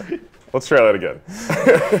on? Let's try that again.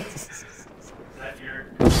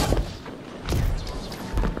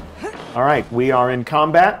 All right, we are in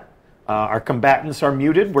combat. Our combatants are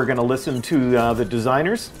muted. We're going to listen to the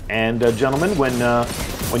designers. And gentlemen,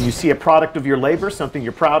 when you see a product of your labor, something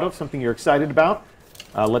you're proud of, something you're excited about,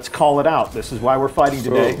 let's call it out. This is why we're fighting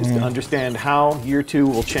today, is to understand how year 2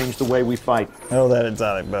 will change the way we fight. Oh, that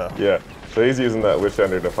exotic bow. Yeah. So he's using that Wish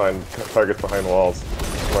Ender to find targets behind walls.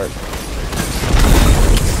 Smart.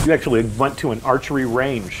 You actually went to an archery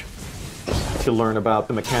range to learn about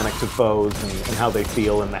the mechanics of bows and how they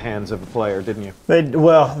feel in the hands of a player, didn't you? They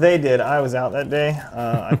did. I was out that day.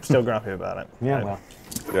 I'm still grumpy about it. Yeah, well,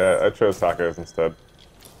 Yeah, I chose tacos instead.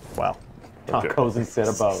 Wow. tacos instead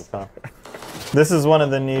of bows, huh? This is one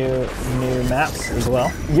of the new maps as well.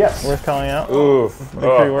 Yes. Worth calling out. Oof.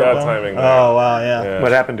 Victory World Bad Dome. timing there. Oh wow, yeah. Yeah.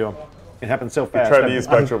 What happened to him? It happened so He fast. tried to use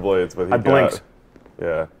Spectral Blades, but he I blinked.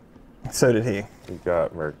 Yeah, So did he. he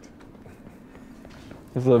got murked.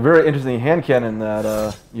 There's a very interesting hand cannon that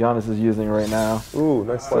Giannis is using right now. Ooh,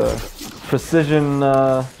 nice slide. Precision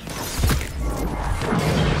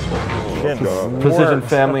Getting precision worked.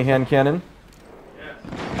 family hand cannon.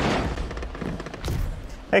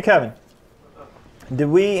 Hey Kevin, did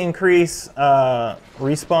we increase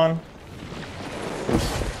respawn?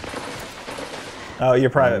 Oh,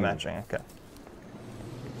 you're private matching. Okay.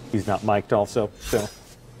 He's not mic'd also, so.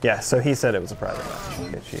 Yeah, so he said it was a private match.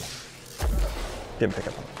 Okay, she didn't pick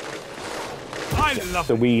up on it.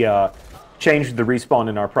 So we changed the respawn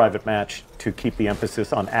in our private match to keep the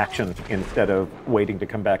emphasis on action instead of waiting to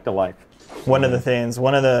come back to life. One of the things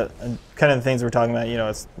we're talking about,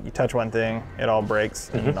 it's you touch one thing, it all breaks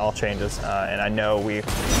and it all changes. And I know we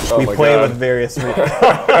play with various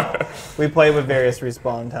we play with various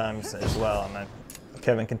respawn times as well. And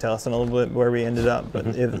Kevin can tell us in a little bit where we ended up, but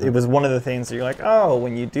it was one of the things that you're like, oh,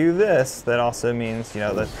 when you do this, that also means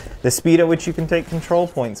the speed at which you can take control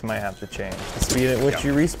points might have to change. The speed at which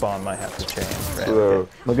you respawn might have to change. Right? So,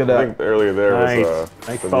 Look at I think that. earlier there was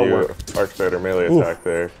Nice the forward. new Archfighter melee attack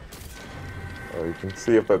there. Oh, you can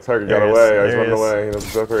see if that target There got he is. away. He's There he running is. away. He knows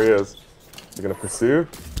exactly where he is. He's gonna pursue.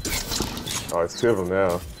 Oh, there's 2 of them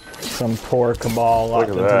now. Some poor Cabal locked at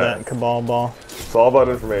into that. that Cabal ball. It's all about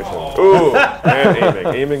information. Ooh, and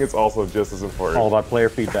aiming. Aiming is also just as important. All about player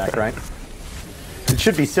feedback, right? It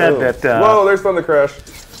should be said that. Whoa, there's Thunder Crash.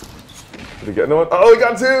 Did he get no one? Oh, he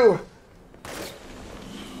got 2!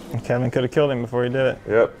 And Kevin could have killed him before he did it.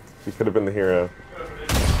 Yep, he could have been the hero.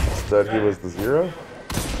 Instead, he was the 0.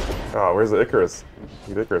 Oh, where's the Icarus?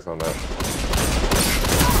 Need Icarus on that.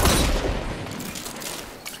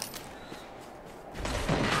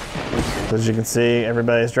 As you can see,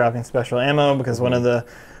 everybody's dropping special ammo because one of the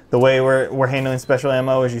way we're handling special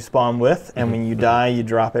ammo is you spawn with, and when you die, you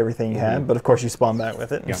drop everything you had. But of course, you spawn back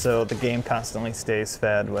with it, and so the game constantly stays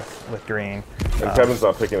fed with green. And Kevin's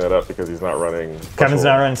not picking that up because he's not running special. Kevin's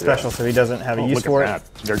not running special, so he doesn't have a use Look for at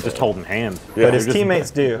it. that. They're just holding hands. Yeah, But his they're just-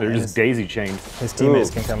 teammates do. They're and just daisy chains. his teammates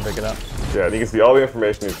Ooh. can come pick it up. Yeah, and you can see all the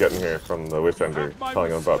information he's getting here from the Witch Ender,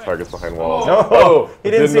 telling him about targets behind walls. Oh,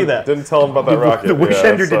 he didn't see that. Didn't tell him about that rocket. The Wish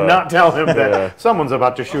Ender did not tell him that someone's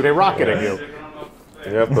about to shoot a rocket at you.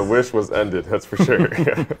 Yep, the wish was ended, that's for sure.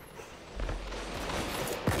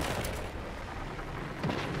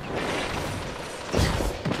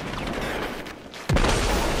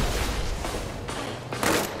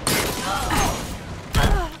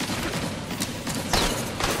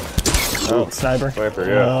 Oh, sniper. Sniper,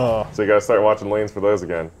 yeah. Oh. So you gotta start watching lanes for those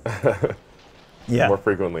again. Yeah. More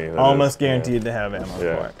frequently. Almost guaranteed to have ammo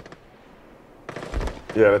for it.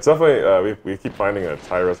 Yeah, it's definitely, we keep finding a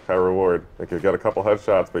high risk, high reward. Like you've got a couple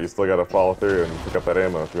headshots, but you still gotta follow through and pick up that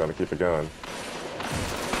ammo if you want to keep it going.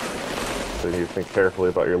 So you need to think carefully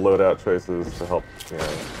about your loadout choices to help,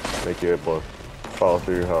 make you able to follow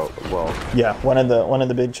through how well. Yeah, one of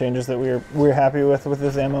the big changes that we're happy with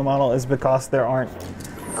this ammo model is because there aren't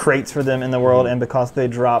crates for them in the world, and because they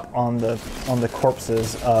drop on the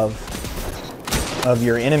corpses of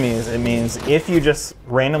your enemies. It means if you just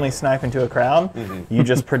randomly snipe into a crowd, you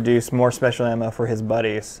just produce more special ammo for his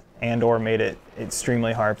buddies, and or made it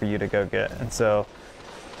extremely hard for you to go get. And so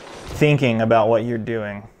thinking about what you're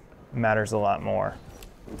doing matters a lot more.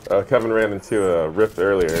 Kevin ran into a rift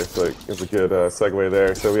earlier, so it's a good segue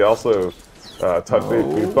there. So we also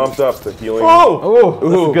we bumped up the healing. Oh,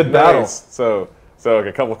 that's a good battle. So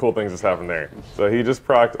a couple of cool things just happened there. So he just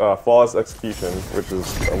procced Flawless Execution, which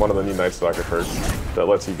is one of the new Night Stalker perks that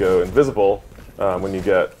lets you go invisible when you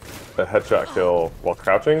get a headshot kill while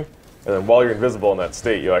crouching. And then while you're invisible in that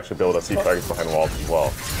state, you'll actually be able to see targets behind walls as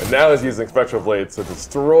well. And now he's using Spectral Blades to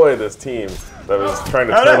destroy this team that was trying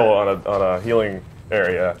to turtle on a healing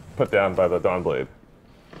area put down by the Dawnblade.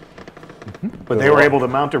 But they were able to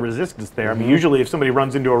mount a resistance there. I mean, usually if somebody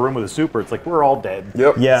runs into a room with a super, it's like, we're all dead.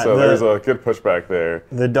 Yep. Yeah, so there's a good pushback there.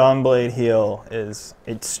 The Dawnblade heal is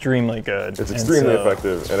extremely good. It's extremely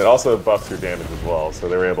effective, and it also buffs your damage as well, so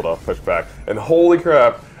they were able to push back. And holy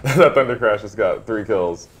crap, that Thunder Crash has got 3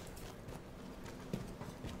 kills.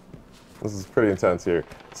 This is pretty intense here.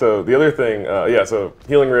 So the other thing, so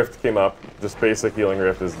Healing Rift came up. Just basic Healing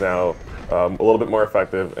Rift is now a little bit more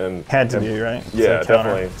effective. And had to be, right? Yeah,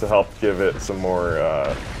 definitely, to help give it some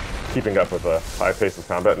more keeping up with the high pace of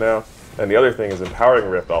combat now. And the other thing is Empowering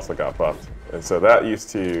Rift also got buffed. And so that used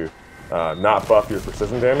to not buff your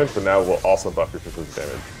precision damage, but now will also buff your precision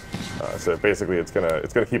damage. So basically it's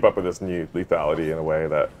gonna keep up with this new lethality in a way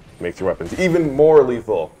that makes your weapons even more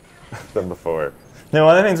lethal than before. Now,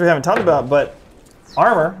 one of the things we haven't talked about, but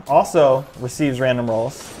armor also receives random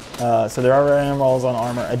rolls. So there are random rolls on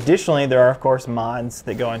armor. Additionally, there are, of course, mods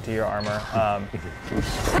that go into your armor.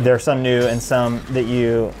 There are some new and some that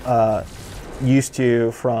you used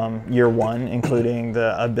to from year 1, including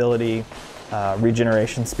the ability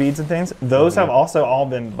regeneration speeds and things. Those have also all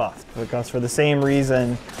been buffed, because for the same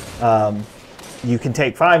reason, you can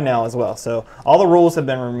take 5 now as well. So all the rules have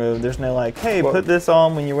been removed. There's no like, hey, put this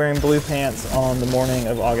on when you're wearing blue pants on the morning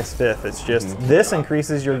of August 5th. It's just this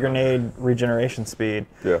increases your grenade regeneration speed.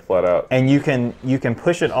 Yeah, flat out. And you can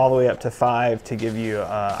push it all the way up to 5 to give you.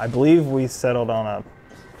 I believe we settled on a.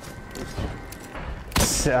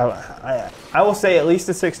 I will say at least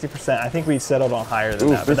a 60%. I think we settled on higher than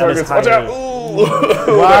that. But that is watch out! Ooh!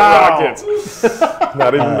 Wow! Rocket.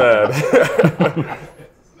 Not even bad.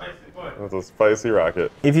 That's a spicy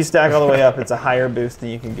rocket. If you stack all the way up, it's a higher boost than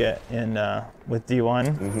you can get in with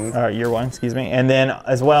D1 or year 1, excuse me. And then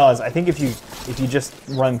as well as I think if you just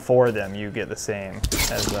run 4 of them, you get the same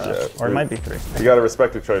as or it might be 3. You got to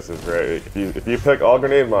respect your choices, right? If you pick all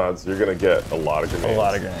grenade mods, you're gonna get a lot of grenades. A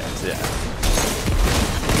lot of grenades, yeah.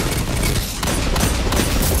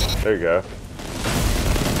 There you go.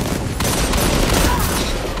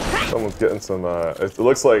 Someone's getting some, it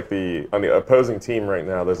looks like on the opposing team right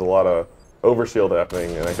now, there's a lot of overshield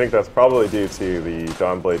happening, and I think that's probably due to the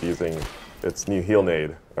Dawnblade using its new heal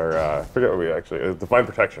nade, or I forget what we actually, Divine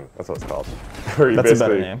Protection, that's what it's called. Where you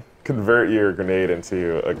basically convert your grenade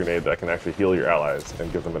into a grenade that can actually heal your allies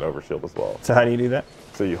and give them an overshield as well. So how do you do that?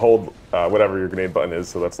 So you hold whatever your grenade button is,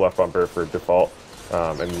 so that's left bumper for default,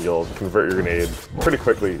 and you'll convert your grenade pretty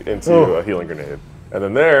quickly into a healing grenade. And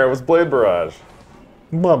then there was Blade Barrage.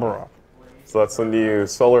 So that's the new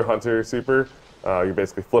Solar Hunter super. You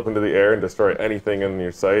basically flip into the air and destroy anything in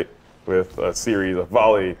your sight with a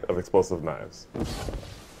volley of explosive knives.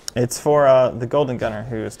 It's for the Golden Gunner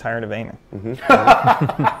who is tired of aiming.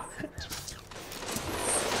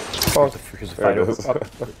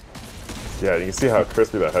 Yeah, you can see how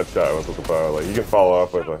crispy that headshot was with the bow. Like you can follow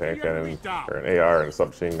up with a hand cannon or an AR and a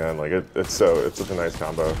submachine gun. Like it's such a nice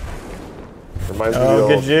combo. Reminds me of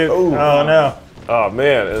good shoot. Oh no. Oh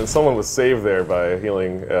man, and someone was saved there by a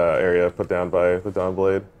healing area put down by the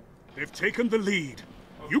Dawnblade. They've taken the lead.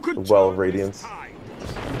 You could The Well of Radiance.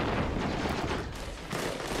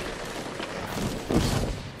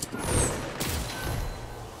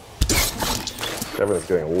 Kevin is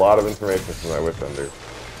getting a lot of information from that Wish Under.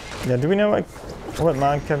 Yeah, do we know like what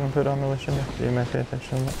mod Kevin put on the Wish Under? Do you might pay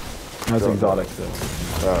attention to that? That's exotic, so.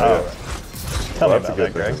 Yeah. Tell me That's a about good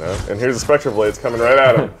that, Greg. thing to know. And here's the Spectral Blades coming right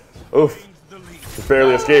at him. Oof. He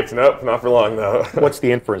barely escaped. Nope, not for long though. What's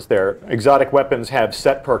the inference there? Exotic weapons have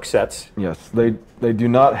set perk sets. Yes, they do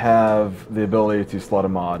not have the ability to slot a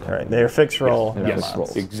mod. All right, they are fixed roll. Yes. Yes, Fixed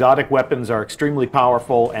rolls. exotic weapons are extremely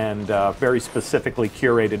powerful and very specifically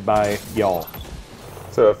curated by y'all.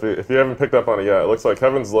 So if you haven't picked up on it yet, it looks like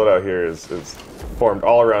Kevin's loadout here is formed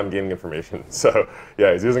all around gaining information. So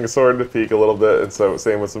yeah, he's using a sword to peek a little bit, and so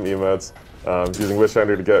same with some emotes. He's using Wish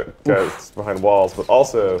Under to get guys behind walls, but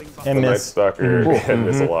also the Night Stalker can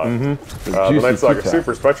miss a lot. The Night Stalker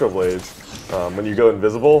Super Spectral Blades, when you go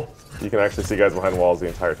invisible, you can actually see guys behind walls the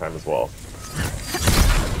entire time as well.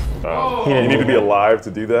 You need to be alive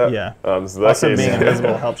to do that. Yeah. So that Also, case, being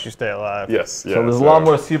invisible helps you stay alive. Yes. Yeah. So there's a lot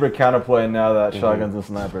more super counterplay now that shotguns and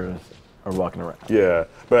snipers are walking around. Yeah,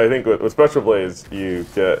 but I think with Spectral Blades, you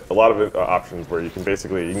get a lot of options where you can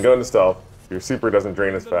go into stealth, your super doesn't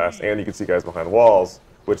drain as fast, and you can see guys behind walls,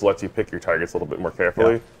 which lets you pick your targets a little bit more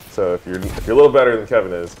carefully. Yeah. So if you're a little better than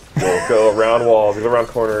Kevin is, you'll go around walls, you'll go around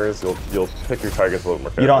corners, you'll pick your targets a little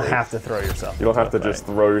more carefully. You don't have to throw yourself. You don't have to just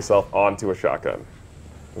throw yourself onto a shotgun.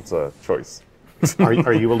 It's a choice.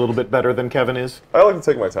 Are you a little bit better than Kevin is? I like to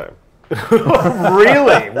take my time.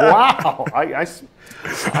 Really? Wow. He's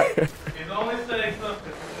only saying stuff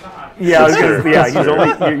because he's not. Yeah, he's true.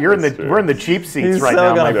 only. You're in the. That's true. We're in the cheap seats He's right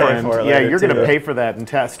still now, my gonna pay friend. for it Yeah, later, you're going to too. pay for that in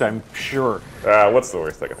test, I'm sure. What's the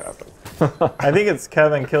worst that could happen? I think it's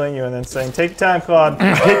Kevin killing you and then saying, "Take your time, Claude.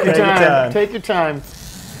 Take your time. Take your time.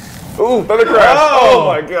 Ooh, Thunder Crash! Oh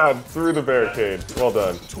my god, through the barricade. Well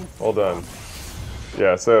done. Well done.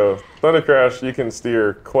 Yeah, so Thunder Crash, you can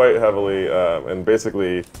steer quite heavily, and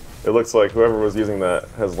basically, it looks like whoever was using that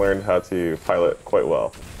has learned how to pilot quite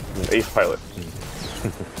well. He's an ace pilot.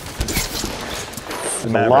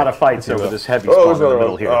 There's a lot of fights over this heavy Oh, spawn there's in the another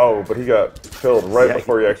middle one. here. Oh, but he got killed right Yeah,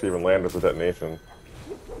 before he actually even landed with the detonation.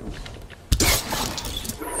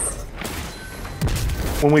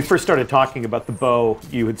 When we first started talking about the bow,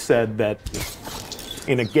 you had said that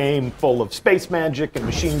in a game full of space magic and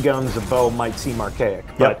machine guns, a bow might seem archaic.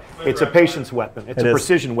 But it's a patience weapon. It's a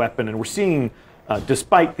precision weapon. And we're seeing,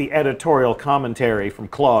 despite the editorial commentary from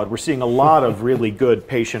Claude, we're seeing a lot of really good,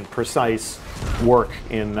 patient, precise work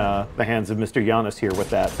in the hands of Mr. Giannis here with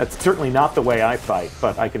that. That's certainly not the way I fight,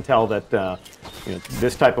 but I can tell that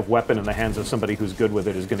this type of weapon in the hands of somebody who's good with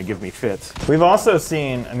it is going to give me fits. We've also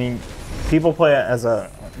seen, people play it as a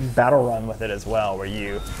battle run with it as well,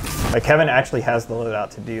 where Kevin actually has the loadout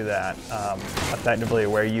to do that effectively,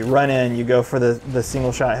 where you run in, you go for the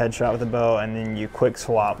single shot headshot with the bow, and then you quick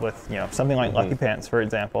swap with something like Lucky Pants, for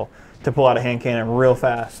example, to pull out a hand cannon real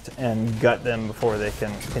fast and gut them before they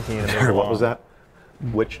can continue to move along. What was that?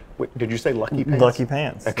 Which did you say Lucky Pants? Lucky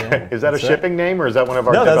Pants. Okay. Yeah. Is that a shipping name or is that one of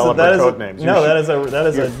our No, developer code names? No, that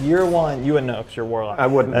is a year one. You wouldn't know because you're Warlock. I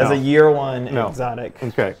wouldn't That is know. a year one exotic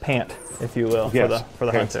pant, if you will, for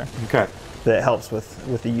the hunter. Okay. That helps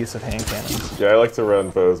with the use of hand cannons. Yeah, I like to run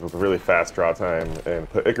bows with a really fast draw time and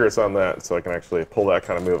put Icarus on that so I can actually pull that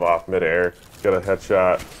kind of move off midair, get a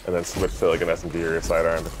headshot, and then switch to like an SMG or a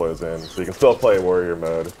sidearm to close in. So you can still play warrior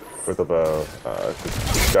mode with a bow.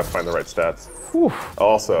 Just gotta find the right stats. Whew.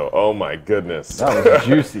 Also, oh my goodness. That was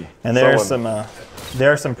juicy. And there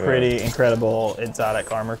are some pretty incredible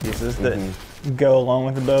exotic armor pieces that go along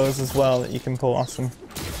with the bows as well that you can pull off some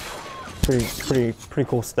pretty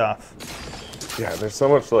cool stuff. Yeah, there's so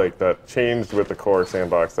much like that changed with the core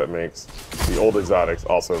sandbox that makes the old exotics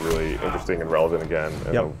also really interesting and relevant again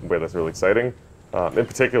in a way that's really exciting. In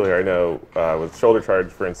particular, I know with shoulder charge,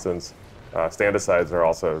 for instance, stand-asides are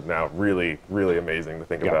also now really, really amazing to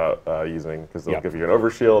think about using because they'll give you an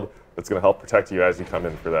overshield that's going to help protect you as you come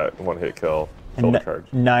in for that one-hit kill shoulder charge.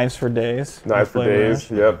 Knives for days. Knives for days,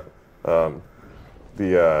 yep.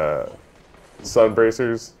 The sun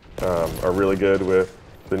bracers are really good with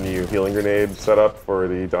the new healing grenade setup for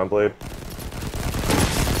the Dawnblade.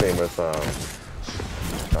 Same with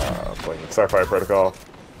Starfire Protocol.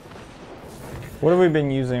 What have we been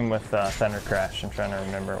using with Thunder Crash? I'm trying to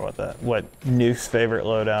remember what Nuke's favorite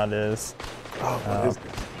loadout is. What is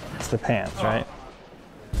It's the pants, right?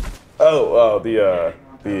 the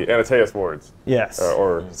the Anateus wards. Yes.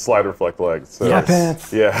 Or slide reflect legs. So, Yes.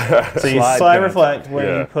 Pants. Yeah. So you slide reflect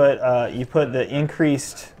where you put the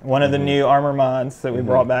increased one of the new armor mods that we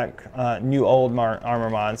brought back, new old armor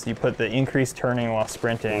mods. You put the increased turning while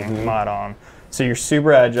sprinting mod on. So you're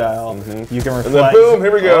super agile. You can reflect. And then boom,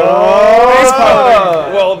 here we go.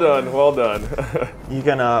 Well done, well done. You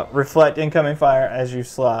can reflect incoming fire as you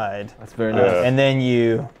slide. That's very nice. And then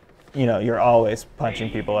you're always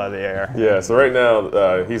punching people out of the air. Yeah, so right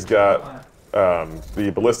now he's got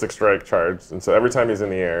the ballistic strike charged, and so every time he's in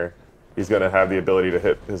the air, he's going to have the ability to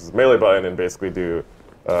hit his melee button and basically do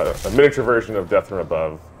a miniature version of Death from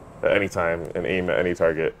Above at any time and aim at any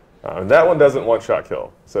target. And that one doesn't one-shot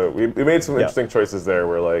kill. So we made some interesting choices there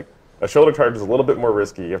where like a shoulder charge is a little bit more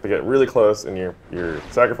risky. You have to get really close and you're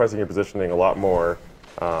sacrificing your positioning a lot more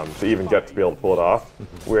to even get to be able to pull it off.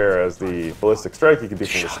 Whereas the ballistic strike you can do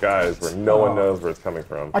from the skies where no one knows where it's coming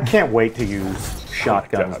from. I can't wait to use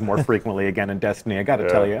shotguns more frequently again in Destiny, I gotta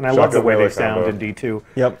tell you. And I love the way they sound in D2.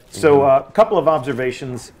 Yep. So a couple of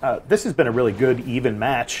observations. This has been a really good, even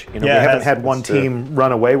match. We haven't had one team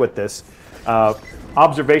run away with this.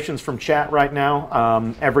 Observations from chat right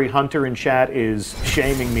now. Every hunter in chat is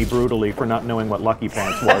shaming me brutally for not knowing what Lucky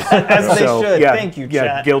Pants was. As they should. Yeah, Thank you,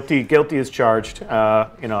 chat. Guilty is charged. I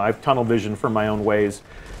have tunnel vision for my own ways.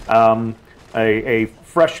 A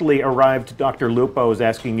freshly arrived Dr. Lupo is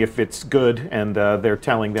asking if it's good, and they're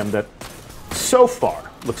telling them that so far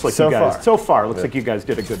looks like like you guys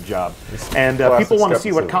did a good job. And people want to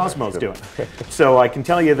see what Cosmo's doing. So I can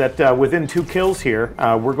tell you that within 2 kills here,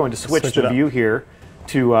 we're going to switch the view here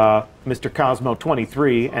to Mr. Cosmo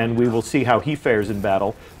 23, and we will see how he fares in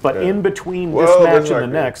battle. But in between this match and the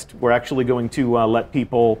next, we're actually going to let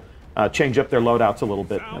people change up their loadouts a little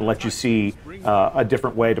bit and let you see a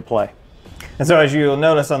different way to play. And so as you'll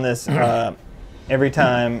notice on this, every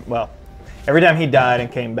time he died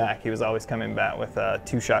and came back, he was always coming back with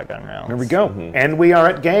 2 shotgun rounds. There we go. And we are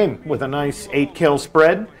at game with a nice 8-kill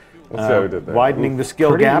spread. Widening the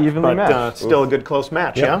skill gap, but still a good close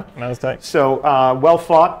match, yeah? That was tight. So, well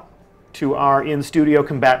fought to our in-studio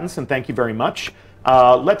combatants, and thank you very much.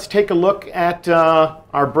 Let's take a look at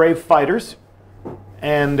our brave fighters.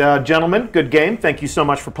 And gentlemen, good game. Thank you so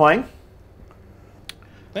much for playing.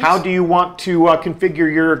 Thanks. How do you want to configure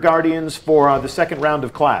your Guardians for the second round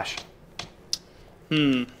of Clash?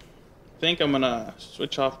 I think I'm gonna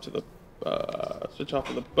switch off to the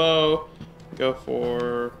bow, go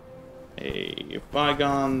for a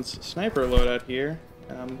Bygones sniper loadout here,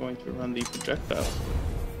 and I'm going to run the projectile. How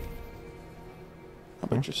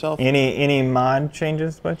about yourself? Any mod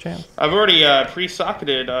changes by chance? I've already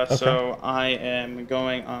pre-socketed, so I am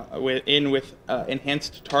going with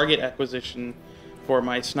enhanced target acquisition for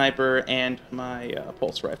my sniper and my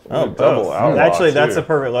pulse rifle. Oh, double outlaw. Actually, that's a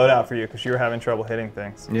perfect loadout for you because you were having trouble hitting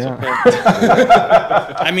things. Yeah.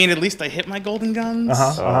 I mean, at least I hit my golden guns.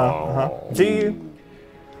 Do you?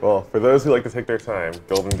 Well, for those who like to take their time,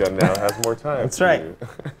 Golden Gun now has more time. That's right.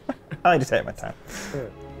 I like to take my time.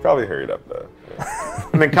 Probably hurried up, though.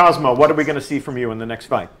 And then Cosmo, what are we going to see from you in the next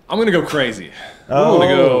fight? I'm going to go crazy. Oh, I'm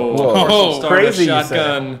going to go crazy,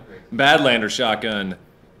 shotgun, Badlander shotgun,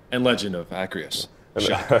 and Legend of Acreus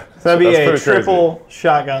shotgun. So that'd be That's a triple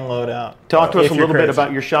shotgun loadout. Talk to us a little bit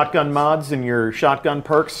about your shotgun mods and your shotgun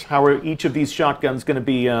perks. How are each of these shotguns going to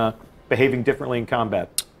be behaving differently in combat?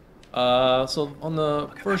 So on the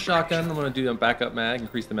first shotgun, I'm going to do a backup mag,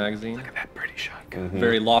 increase the magazine. Look at that pretty shotgun.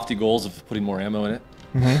 Very lofty goals of putting more ammo in it.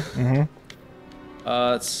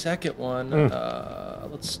 Second one,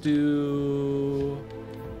 let's do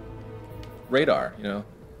radar.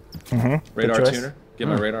 Radar tuner. Get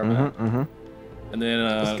my radar back. And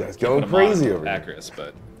then this guy's going crazy over here. Acris,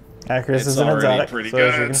 but Acris is an exotic, so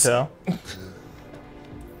as you can tell.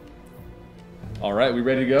 All right, we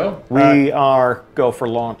ready to go? We are go for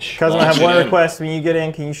launch. Cosmo, I have one request. When you get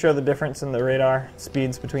in, can you show the difference in the radar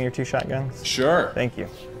speeds between your 2 shotguns? Sure. Thank you.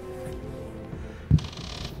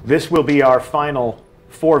 This will be our final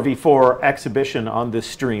 4v4 exhibition on this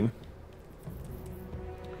stream.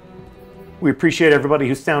 We appreciate everybody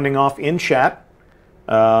who's sounding off in chat.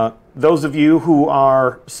 Those of you who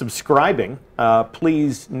are subscribing,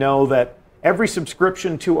 please know that every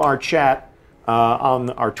subscription to our chat on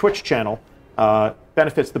our Twitch channel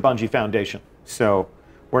benefits the Bungie Foundation. So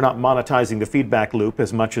we're not monetizing the feedback loop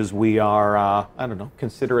as much as we are, I don't know,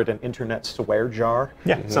 consider it an internet swear jar.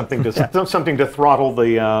 Yeah. Something to throttle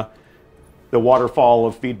the waterfall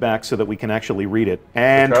of feedback so that we can actually read it.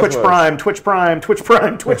 And Twitch Prime.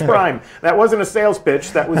 That wasn't a sales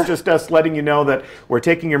pitch. That was just us letting you know that we're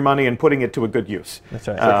taking your money and putting it to a good use. That's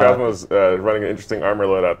right. So Cosmo's running an interesting armor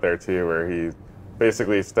loadout there too, where he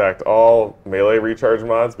basically stacked all melee recharge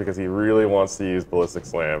mods because he really wants to use Ballistic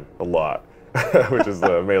Slam a lot, which is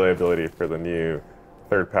the melee ability for the new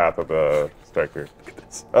third path of the Striker.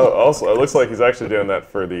 Oh, also, it looks like he's actually doing that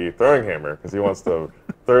for the throwing hammer because he wants to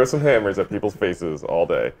throw some hammers at people's faces all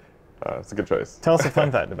day. It's a good choice. Tell us a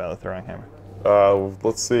fun fact about the throwing hammer.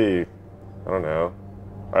 Let's see. I don't know.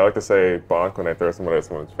 I like to say bonk when I throw someone at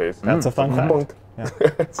someone's face. That's a fun fact. Bonk. Yeah.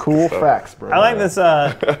 Cool facts, bro. I like this.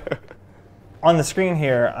 On the screen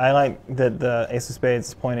here, I like that the Ace of Spades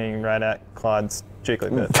is pointing right at Claude's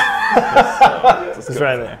jiggly bit. It's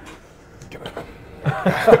right there.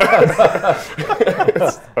 I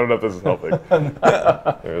don't know if this is helping.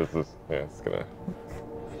 It's gonna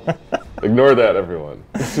ignore that, everyone.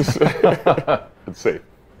 It's safe.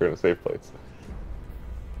 You're in a safe place.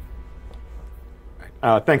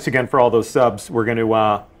 Thanks again for all those subs. We're going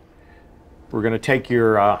to take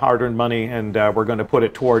your hard-earned money and we're going to put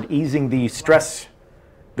it toward easing the distress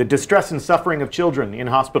and suffering of children in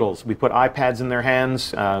hospitals. We put iPads in their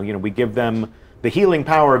hands. We give them the healing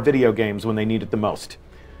power of video games when they need it the most.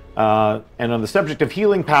 And on the subject of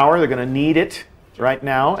healing power, they're going to need it right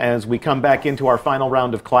now as we come back into our final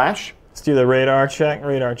round of Clash. Let's do the radar check.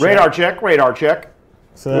 Radar check.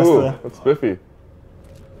 So that's spiffy.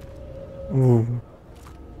 Ooh.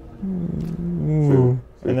 Ooh.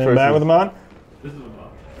 And then back with the mod? This is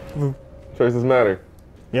a mod. Choices matter.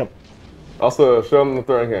 Yep. Also, show him the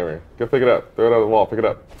throwing hammer. Go pick it up. Throw it on the wall. Pick it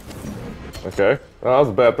up. Okay. Oh, that was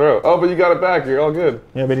a bad throw. Oh, but you got it back. You're all good.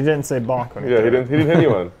 Yeah, but he didn't say bonk when he Yeah, threw he it. didn't hit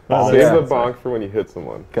anyone. Oh, Save yeah. the bonk for when you hit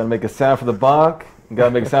someone. Gotta make a sound for the bonk. You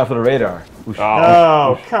gotta make a sound for the radar.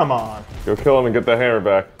 Oh, come on. Go kill him and get that hammer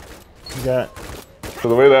back. You got So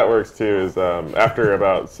the way that works too is after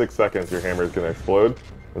about 6 seconds, your hammer is going to explode.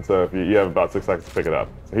 And so if you have about 6 seconds to pick it up.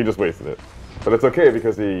 So he just wasted it. But it's okay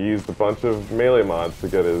because he used a bunch of melee mods to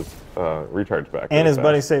get his recharge back. and his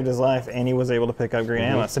buddy saved his life, and he was able to pick up green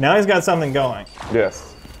ammo. So now he's got something going.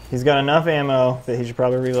 Yes. He's got enough ammo that he should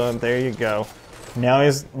probably reload. There you go. Now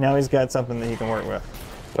he's got something that he can work with.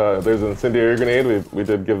 There's an incendiary grenade. We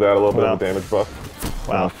did give that a little bit of a damage buff.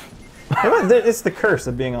 Wow. It's the curse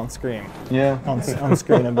of being on screen. Yeah. On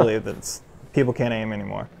screen, I believe that people can't aim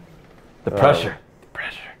anymore. The pressure.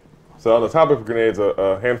 So on the topic of grenades,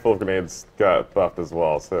 a handful of grenades got buffed as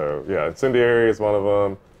well. So yeah, incendiary is one of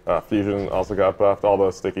them. Fusion also got buffed. All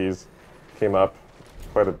those stickies came up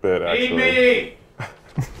quite a bit actually. Feed me!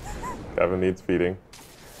 Kevin needs feeding.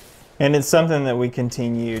 And it's something that we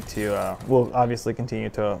continue to, we'll obviously continue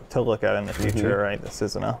to look at in the future, right? This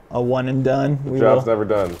isn't a one and done. The job's never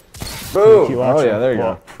done. Boom! Oh yeah, there you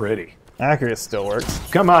go. Pretty. Accurate still works.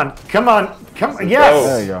 Come on. Yes! Oh.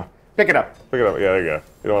 There you go. Pick it up. Pick it up. Yeah, there you go.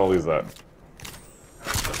 You don't want to lose that.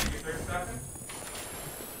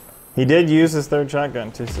 He did use his third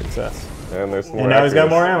shotgun to success. And there's some more And now he's got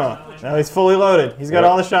accuracy. more ammo. Now he's fully loaded. He's got Yep.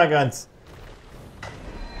 all the shotguns.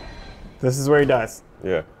 This is where he dies.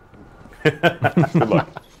 Yeah. Good luck.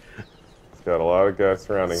 He's got a lot of guys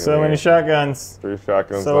surrounding him. So many here. shotguns. 3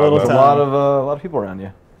 shotguns. So little lined time. up. A lot of people around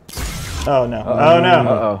you. Oh no. Oh no.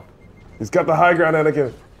 Uh-oh. He's got the high ground,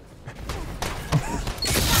 Anakin.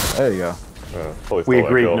 There you go. Fully We stole that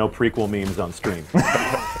agreed kill. no prequel memes on stream.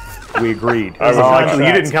 We agreed. I was- Actually,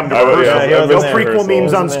 you didn't come to I was- rehearsal. yeah, I No missed the prequel rehearsal.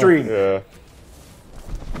 memes on Wasn't stream. Yeah.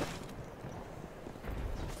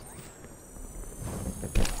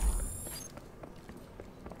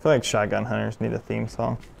 I feel like shotgun hunters need a theme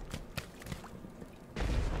song.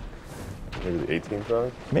 Maybe the 18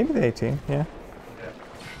 song? Maybe the 18, yeah.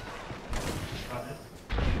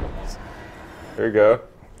 There you go.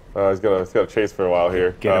 He's got to chase for a while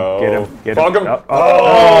here. Get him. Bonk him. Oh.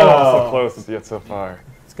 Oh, so close, yet so far.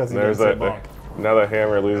 It's because he There's didn't say that. bonk. Now the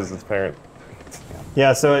hammer loses its parent.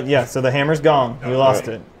 Yeah, so the hammer's gone. You lost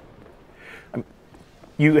it.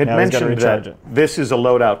 You had Now he's gotta mentioned recharge that it. this is a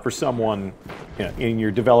loadout for someone in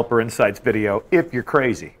your Developer Insights video if you're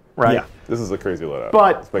crazy, right? Yeah. This is a crazy loadout.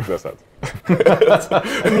 But- this makes no sense.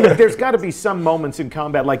 I mean, there's got to be some moments in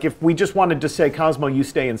combat, like if we just wanted to say, Cosmo, you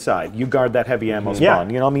stay inside, you guard that heavy ammo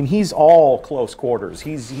spawn. Yeah. I mean, he's all close quarters.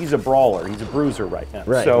 He's a brawler. He's a bruiser right now.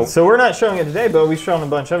 Right. So, So we're not showing it today, but we've shown a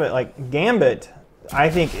bunch of it. Like Gambit, I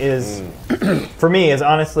think is, for me, is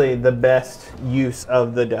honestly the best use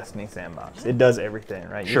of the Destiny sandbox. It does everything,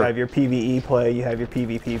 right? Sure. You have your PvE play, you have your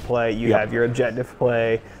PvP play, you Yep. have your objective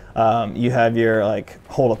play, you have your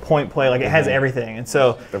hold a point play. Like it has everything. And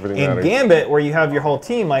so Everything in matters. Gambit, where you have your whole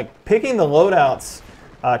team, like picking the loadouts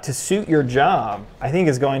to suit your job, I think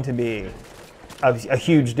is going to be a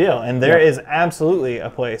huge deal, and there is absolutely a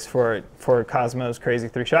place for Cosmo's crazy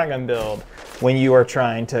 3 shotgun build when you are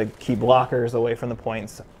trying to keep blockers away from the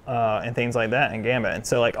points and things like that in Gambit. And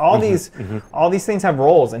so like all these things have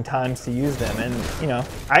roles and times to use them, and you know,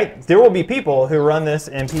 there will be people who run this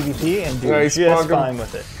in PvP and do just fine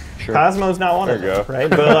with it. Sure. Cosmo's not one of them, right?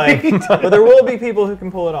 But like, but there will be people who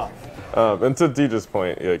can pull it off. And to Deej's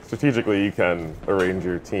point, like, strategically, you can arrange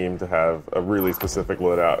your team to have a really specific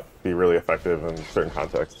loadout be really effective in certain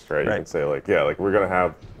contexts, right? You can say, like, yeah, like we're going to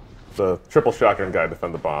have the triple shotgun guy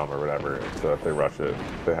defend the bomb or whatever. And so if they rush it,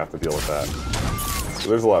 they have to deal with that. So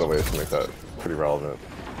there's a lot of ways to make that pretty relevant.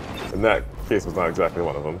 And that case was not exactly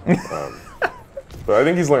one of them. But I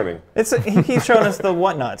think he's learning. He keeps showing us the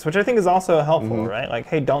whatnots, which I think is also helpful, right? Like,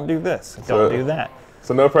 hey, don't do this, don't do that.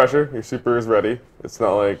 So no pressure. Your super is ready. It's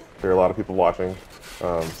not like there are a lot of people watching,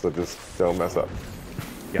 so just don't mess up.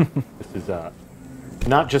 Yeah, this is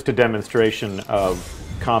not just a demonstration of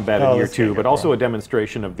combat in year 2, but also a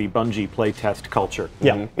demonstration of the Bungie playtest culture.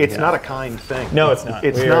 Yeah, it's not a kind thing. No, it's not.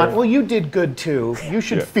 It's not. Well, you did good too. You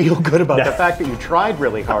should feel good about the fact that you tried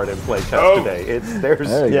really hard in playtest today.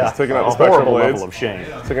 There's taking out a the horrible blades. level of shame.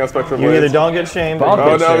 Taking out spectral You blades. either don't get shamed.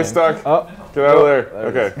 Oh no, he's stuck. Get out of there.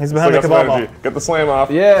 Okay. He's behind the cabal ball. Get the slam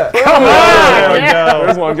off. Yeah. Come on! There we go.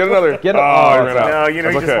 There's one. Get another. Get it. Oh, he ran out. No, you know,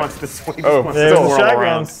 he okay. just wants to swing. Oh, There's still the whirl shotgun.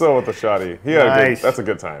 around. Still with the shotty. He had a good, that's a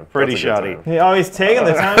good time. Pretty That's a good shoddy. time. He always taking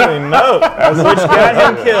the time to emote, which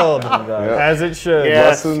got him killed, as it should.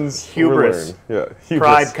 Yes. Lessons Hubris. learned. Yeah. Hubris.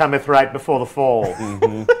 Pride cometh right before the fall.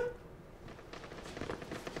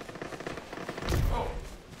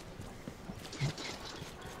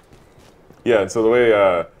 Yeah, and so the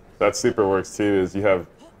way that super works too is you have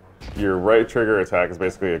your right trigger attack is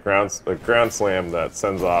basically a ground slam that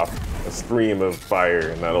sends off a stream of fire,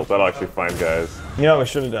 and that'll actually find guys. You know what we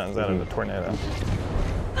should have done is added a tornado.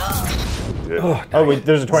 Yeah. Oh, wait,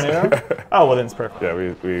 there's a tornado? Oh, well then it's perfect. Yeah,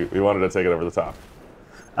 we wanted to take it over the top.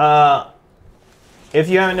 If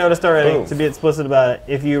you haven't noticed already, to be explicit about it,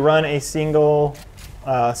 if you run a single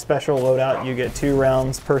special loadout, you get 2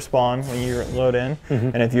 rounds per spawn when you load in.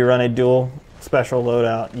 And if you run a dual special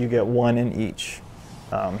loadout, you get 1 in each.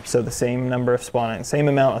 So the same number of spawning, same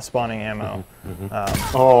amount of spawning ammo.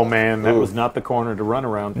 Oh man, that was not the corner to run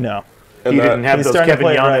around. No. He didn't have He's those starting to Kevin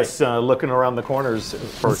play it Giannis looking around the corners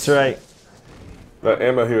first. That's right. That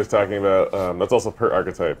ammo he was talking about, that's also per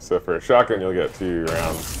archetype. So for a shotgun, you'll get 2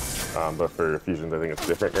 rounds. But for fusions, I think it's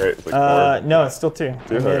different, right? It's like 4. No, it's still 2.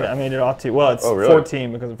 I made it all 2. Well, it's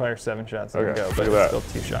 14 because it fires 7 shots in a go, but it's still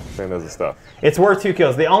 2 shots. Same as the stuff. It's worth 2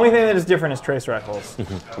 kills. The only thing that is different is trace rifles. I'm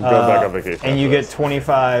going back on vacation. And you get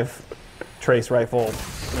 25 trace rifle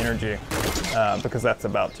energy because that's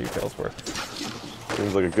about 2 kills worth.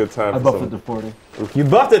 Seems like a good time. I buffed it to 40. You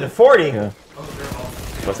buffed it to 40? Yeah.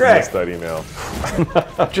 Must have missed that email.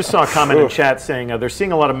 Just saw a comment in chat saying they're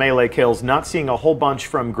seeing a lot of melee kills, not seeing a whole bunch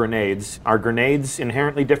from grenades. Are grenades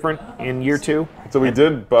inherently different in year 2? So we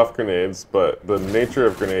did buff grenades, but the nature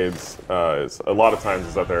of grenades is a lot of times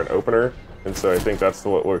is that they're an opener, and so I think that's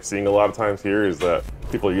what we're seeing a lot of times here is that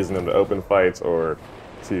people are using them to open fights or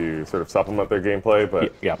to sort of supplement their gameplay.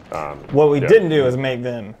 But what we didn't do is make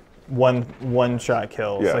them one shot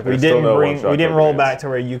kills. Yeah, like we didn't roll back to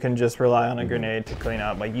where you can just rely on a grenade to clean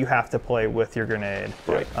up. Like you have to play with your grenade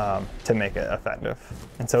to make it effective.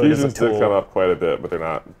 And so fusions it is a tool. did come up quite a bit, but they're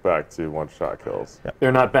not back to one-shot kills. Yeah.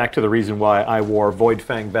 They're not back to the reason why I wore Void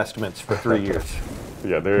Fang vestments for 3 years.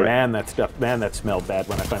 Yeah, they're Man, that smelled bad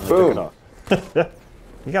when I finally took it off.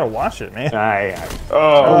 You gotta wash it, man.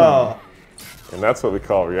 And that's what we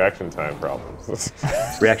call reaction time problems.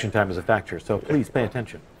 Reaction time is a factor, so please pay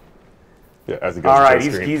attention. Yeah, as he goes all right,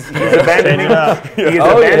 he's abandoning, the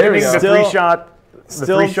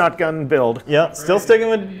three shotgun build. Yeah, still sticking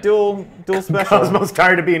with dual special. Cosmo's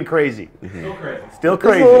tired of being crazy. Still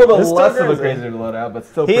crazy. It's a little bit less of a crazy loadout, but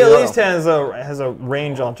still. He at least has a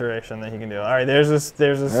range alteration that he can do. All right, there's this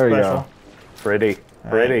special. Pretty.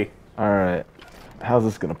 All right, how's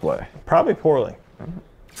this gonna play? Probably poorly. Oh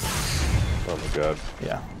my god.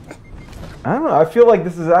 Yeah. I don't know. I feel like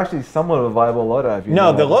this is actually somewhat of a viable loadout.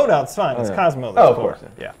 No, the loadout's fine. It's Cosmo. Of course.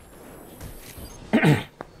 Yeah.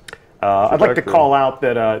 I'd like to call out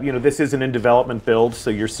that this is an in development build, so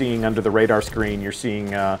you're seeing under the radar screen, you're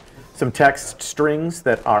seeing some text strings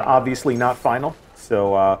that are obviously not final.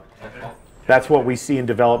 So that's what we see in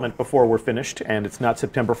development before we're finished, and it's not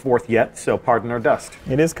September 4th yet, so pardon our dust.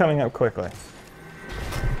 It is coming up quickly.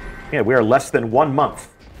 Yeah, we are less than 1 month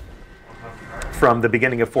from the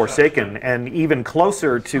beginning of Forsaken, and even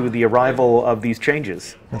closer to the arrival of these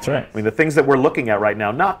changes. That's right. I mean, the things that we're looking at right now,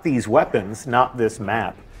 not these weapons, not this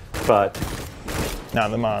map, but No,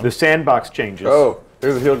 the mod. The sandbox changes. Oh,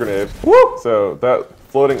 there's a heal grenade. Woo! So that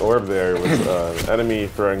floating orb there was an enemy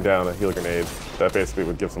throwing down a heal grenade that basically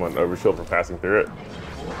would give someone an overshield for passing through it.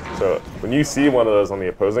 So when you see one of those on the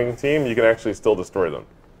opposing team, you can actually still destroy them.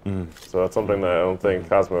 So that's something that I don't think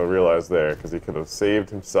Cosmo realized there, because he could have saved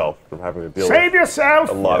himself from having to deal Save with yourself!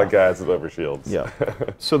 a lot of guys with overshields. Yeah.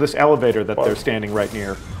 So this elevator that they're standing right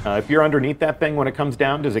near, if you're underneath that thing when it comes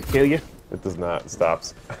down, does it kill you? It does not. It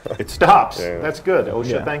stops. It stops. Yeah. That's good. OSHA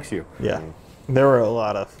Yeah. thanks you. Yeah. There were a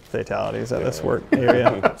lot of fatalities at this work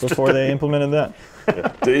area before they implemented that. Yeah.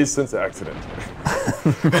 Days since accident.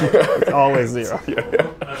 It's always 0.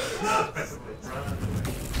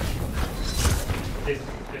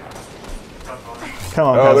 Come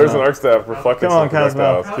on, Oh, Cosmo. there's an arc staff reflecting Come on, some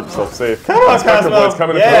projectiles. Cosmo. Keep yourself safe. Come on, Spectre Cosmo. Blades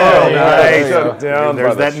coming in. Yeah, Oh, nice. shut down There's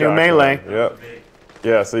by the that new shotgun. melee. Yep.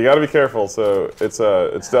 Yeah, so you got to be careful. So it's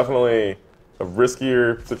definitely a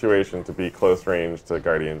riskier situation to be close range to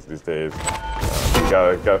Guardians these days. You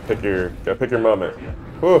gotta pick your moment.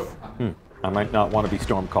 Woof. I might not want to be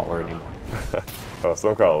Stormcaller anymore. Oh,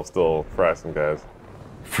 Stonecall will still fry some guys.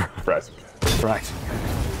 Fry some guys. Right.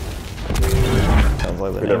 Sounds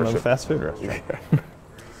like the We name never of a should. fast food restaurant.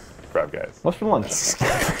 Fry guys. What's for lunch?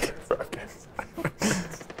 Fry guys.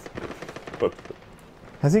 But,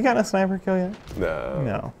 Has he gotten a sniper kill yet? no.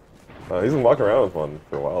 No. He's been walking around with one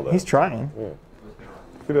for a while though. He's trying.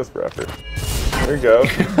 Kudos for effort. There you go.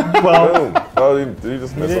 Well, Boom. Oh, did you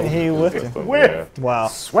just miss didn't him? he lift Missed him? him, Whiff. wow.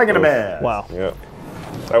 Swinging a man. Wow. Yeah.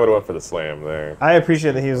 I would have went for the slam there. I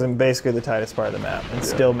appreciate that he was in basically the tightest part of the map and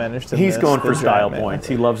still managed to He's miss going the for style giant points.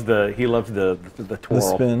 man. He loves the twirl. The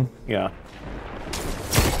spin. Yeah.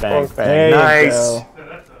 Bang, There bang. you Nice. go.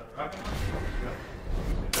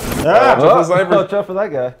 Just a sniper. Watch out for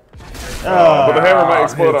that guy. But the hammer might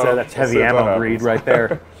explode on him. That's We'll see heavy if that ammo happens. greed right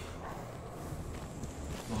there.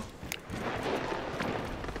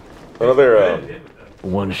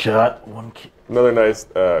 One shot, one kill. Another nice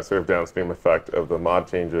sort of downstream effect of the mod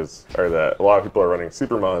changes are that a lot of people are running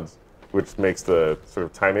super mods, which makes the sort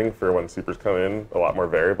of timing for when supers come in a lot more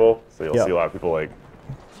variable. So you'll Yep. see a lot of people like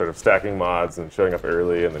sort of stacking mods and showing up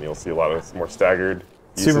early, and then you'll see a lot of more staggered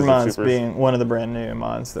uses Super of mods supers. being one of the brand new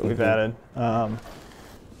mods that we've added.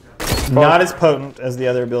 Not as potent as the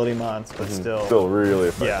other ability mods, but still really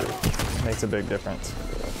yeah, effective. makes a big difference.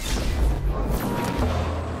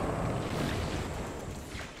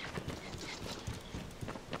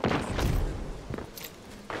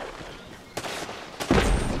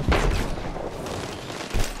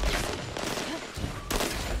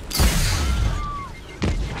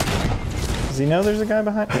 Does he know there's a guy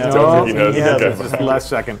behind? Don't think he knows He there's a does. guy Just last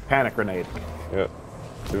second. Panic grenade. Yeah,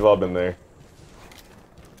 we've all been there.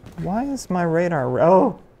 Why is my radar?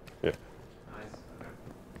 Oh, Yeah.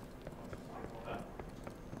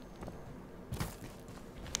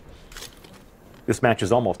 This match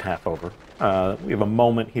is almost half over. We have a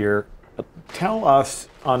moment here. Tell us,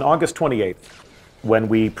 on August 28th, when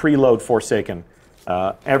we preload Forsaken,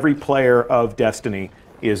 every player of Destiny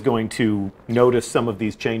is going to notice some of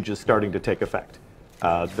these changes starting to take effect.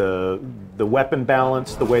 The weapon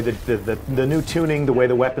balance, the way that the new tuning, the way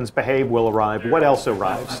the weapons behave will arrive. What else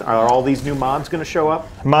arrives? Are all these new mods going to show up?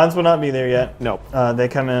 mods will not be there yet. No. They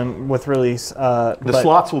come in with release. The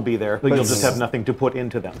slots will be there, but you'll just have nothing to put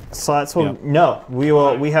into them. Slots will no. We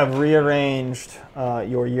will. We have rearranged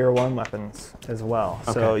your year one weapons as well,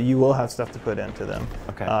 so Okay. you will have stuff to put into them.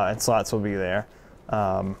 Okay. And slots will be there.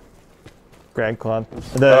 Greg Club.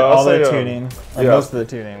 I'll All the say, tuning. yeah. Most of the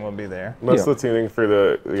tuning will be there. Most of the tuning for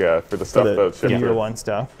the stuff The that shipped year one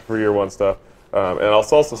stuff. for year one stuff. And I'll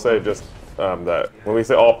also say just that when we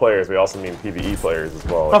say all players, we also mean PvE players as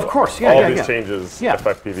well. Of course, yeah, All yeah, these yeah. changes Yeah.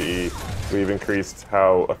 affect PvE. We've increased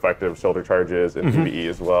how effective shoulder charge is in PvE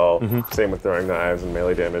as well. Same with throwing knives and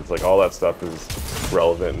melee damage. Like all that stuff is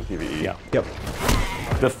relevant in PvE. Yeah. Yep.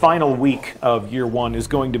 The final week of year one is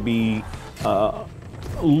going to be a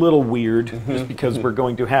little weird, just because we're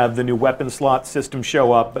going to have the new weapon slot system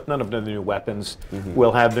show up, but none of the new weapons.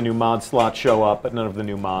 We'll have the new mod slot show up, but none of the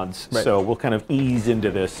new mods. Right. So we'll kind of ease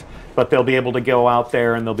into this. But they'll be able to go out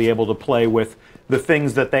there and they'll be able to play with the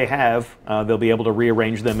things that they have. They'll be able to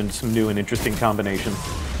rearrange them into some new and interesting combinations.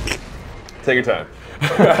 Take your time.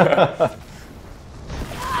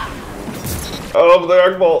 Oh, the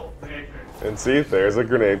arc bolt. And see, there's a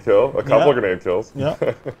grenade kill, a couple Yeah. of grenade kills.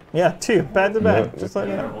 Yep. Yeah, two back to back. Just like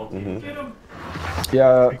that.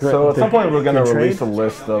 Yeah, so at some point we're going to Good release a trade.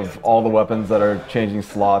 list of all the weapons that are changing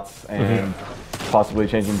slots and possibly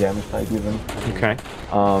changing damage type even. Okay.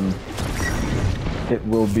 It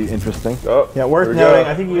will be interesting. Oh, Yeah, worth here we noting. go.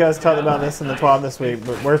 I think you guys talked about this in the 12 this week,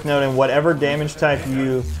 but worth noting, whatever damage type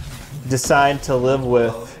you decide to live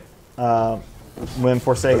with when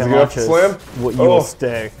Forsaken Does he have to launches, slam? you will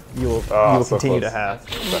stay. You will so continue close. to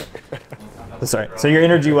have. Sorry. So your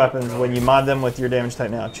energy weapons, when you mod them with your damage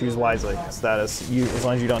type now, choose wisely. So that is, as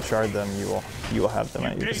long as you don't shard them, you will have them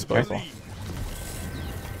at your disposal.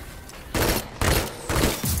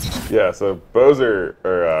 Yeah, so bows are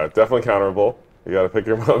definitely counterable. You got to pick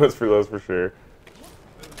your moments for those for sure.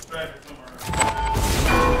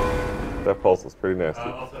 That pulse was pretty nasty.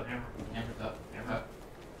 Also, hammer's up.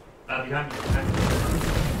 Behind you.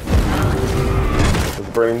 There's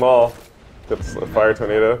a burning maul. Gets a fire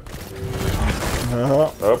tornado.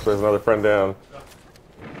 Oh, there's another friend down.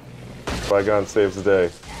 Bygone saves the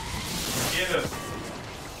day.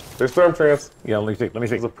 There's Storm Trance. Yeah, let me see.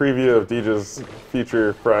 There's a preview of Deej's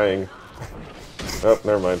future frying. Oh,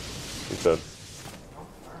 never mind. He's dead.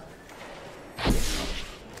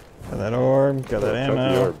 Got that orb, got that Chunky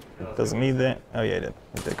ammo. orb. Doesn't need that. Oh yeah, he did.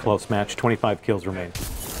 He did. Close match. 25 kills remain.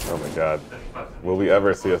 Oh my god. Will we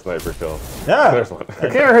ever see a sniper kill? Yeah. There's one.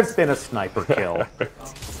 There has been a sniper kill.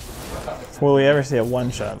 Will we ever see a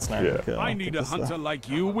one-shot sniper Yeah. kill? I need a hunter like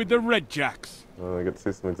you with the red jacks. I get to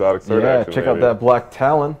see some exotic sword Yeah, action. check out maybe. that Black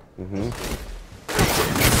Talon.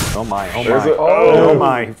 Oh my, oh There's my. a- Oh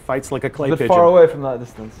my. Fights like a clay A bit pigeon. far away from that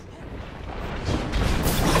distance.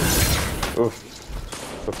 Oof.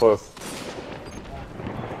 So close.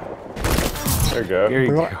 There you go. Here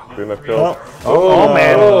you go. Good enough kills. Oh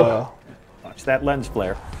man. Watch that lens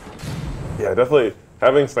flare. Yeah, definitely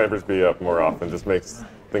having snipers be up more often just makes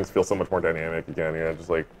things feel so much more dynamic again. You know, just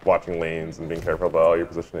like watching lanes and being careful about all your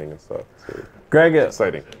positioning and stuff. It's really Greg,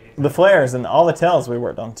 exciting. the flares and all the tells we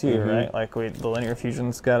worked on too, right? Like the linear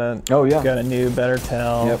fusion's got a got a new better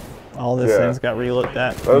tell. Yep. All these Yeah. things got relooked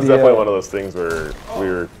at. That was definitely one of those things where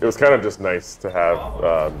it was kind of just nice to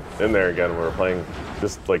have in there again when we were playing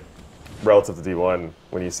just like relative to D1,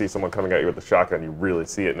 when you see someone coming at you with the shotgun, you really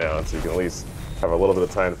see it now, and so you can at least have a little bit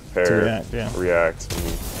of time to prepare, react,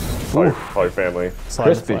 and call your family.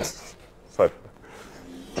 Crispy. Slide.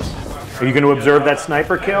 Are you going to observe that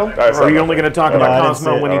sniper kill? Or saw are you that. only going to talk No, about I didn't see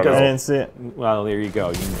Cosmo it. when he I does didn't see it. Well, there you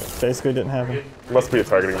go. Basically didn't happen. Must be a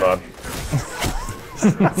targeting mod.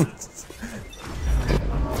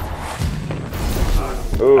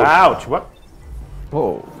 Ooh. Ouch. What?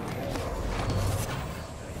 Whoa.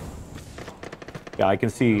 Yeah, I can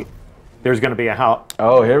see there's going to be a how.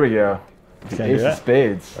 Oh, here we go. Can I Ace do of that?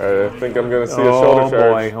 spades. I think I'm going to see a shoulder Oh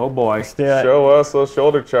charge. boy. Oh boy. Yeah. Show us a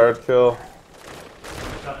shoulder charge kill.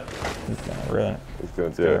 Really. He's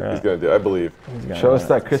going to do it. right. He's going to do it. I believe. Show us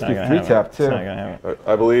that crispy 3-tap, too. It's not gonna have it.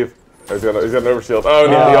 I believe. He's got an overshield. Oh,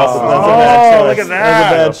 no, he also That's a does bad choice. look at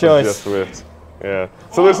that. That's a bad Just choice. whiffed. Yeah.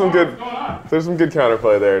 So there's some good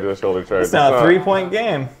counterplay there to the shoulder charge. It's now a 3-point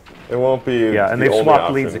game. It won't be. Yeah, and the they've only swapped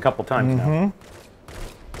option. leads a couple times now.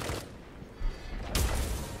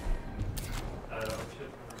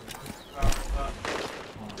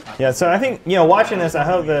 Yeah, so I think watching this, I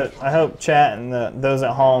hope chat and those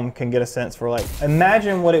at home can get a sense for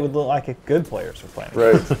imagine what it would look like if good players were playing.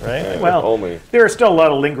 Right. Right. Yeah, Well, only. there are still a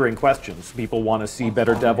lot of lingering questions. People want to see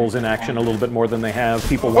better devils in action a little bit more than they have.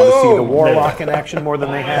 People want to see the warlock in action more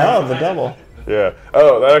than they have. Oh, the double. Yeah.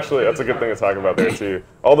 Oh, that's a good thing to talk about there too.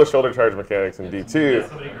 All the shoulder charge mechanics in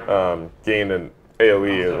D2 gain an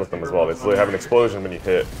AoE with them as well. They have an explosion when you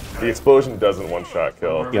hit. The explosion doesn't one-shot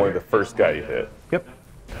kill. Only the first guy you hit. Yep.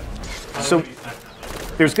 So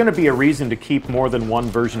there's going to be a reason to keep more than one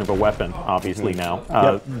version of a weapon, obviously, now.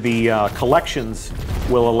 The collections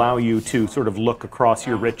will allow you to sort of look across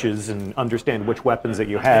your riches and understand which weapons that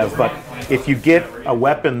you have. But if you get a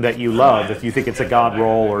weapon that you love, if you think it's a god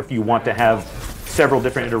roll, or if you want to have several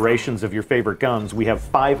different iterations of your favorite guns, we have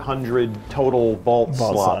 500 total vault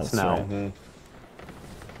slots now. Right.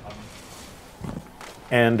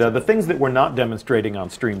 And the things that we're not demonstrating on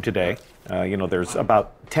stream today, there's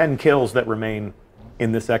about 10 kills that remain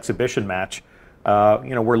in this exhibition match.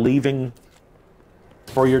 We're leaving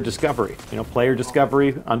for your discovery. Player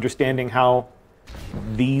discovery, understanding how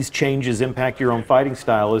these changes impact your own fighting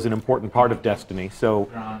style is an important part of Destiny. So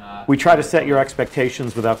we try to set your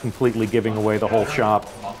expectations without completely giving away the whole shop.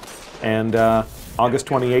 And August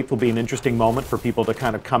 28th will be an interesting moment for people to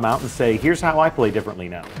kind of come out and say, here's how I play differently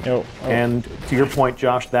now. And to your point,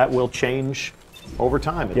 Josh, that will change over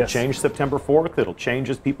time. It'll change September 4th. It'll change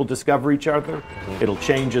as people discover each other. It'll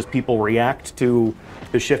change as people react to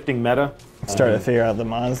the shifting meta. Start to figure out the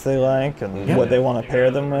mods they like and what they want to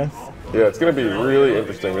pair them with. Yeah, it's going to be really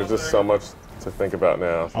interesting. There's just so much to think about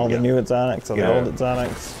now. All the new exotics, all the old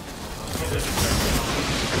exotics.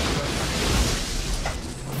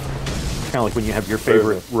 Kind of like when you have your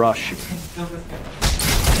favorite rush.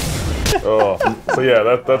 Oh, so yeah,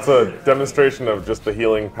 that's a demonstration of just the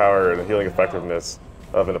healing power and the healing effectiveness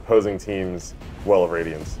of an opposing team's Well of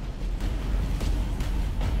Radiance.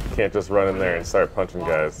 You can't just run in there and start punching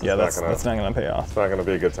guys. Yeah, that's not going to pay off. It's not going to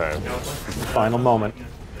be a good time. Final moment.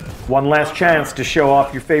 One last chance to show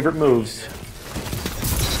off your favorite moves.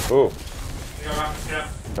 Ooh.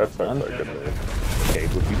 That's not a good move.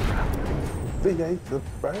 Gabe would be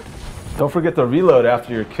proud. Don't forget to reload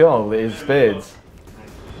after your kill with Ace of Spades.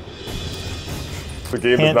 The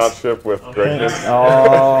game does not ship with Greg.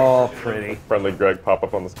 Oh, pretty. Friendly Greg pop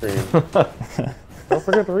up on the screen. Don't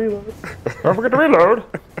forget to reload. Don't forget to reload.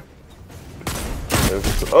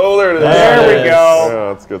 Oh, there it is. There we go.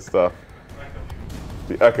 Yeah, that's good stuff.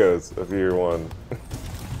 The echoes of year one.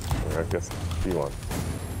 Or I guess V1.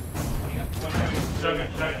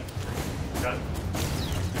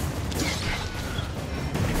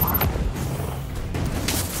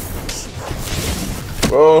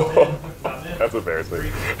 Whoa. That's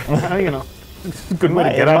embarrassing. You know, it's a good way to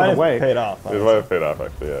get out of the way. Paid off. It might have paid off,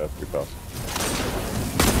 actually. Yeah, it's pretty tough.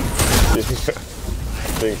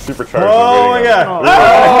 Being supercharged. Oh my god!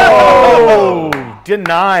 Oh!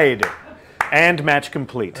 Denied. And match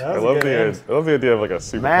complete. I love the idea of like a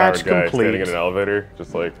superpowered guy standing in an elevator,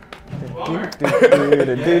 just like. Good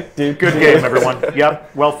game, everyone.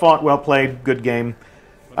 Yep, well fought, well played, good game.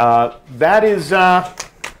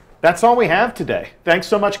 That's all we have today. Thanks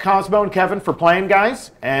so much, Cosmo and Kevin, for playing,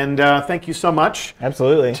 guys, and thank you so much.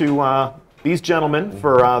 Absolutely. To these gentlemen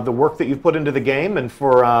for the work that you've put into the game and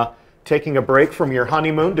for taking a break from your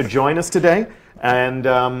honeymoon to join us today. And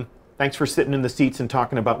thanks for sitting in the seats and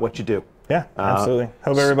talking about what you do. Yeah, absolutely.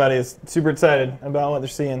 Hope everybody is super excited about what they're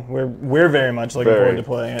seeing. We're very much looking forward to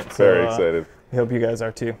playing it. So, very excited. I hope you guys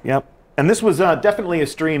are too. Yep. And this was definitely a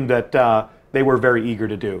stream that they were very eager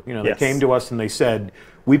to do. You know, they came to us and they said,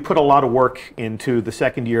 we put a lot of work into the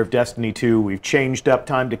second year of Destiny 2. We've changed up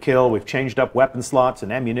time to kill. We've changed up weapon slots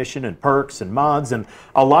and ammunition and perks and mods and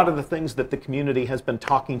a lot of the things that the community has been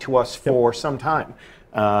talking to us for some time.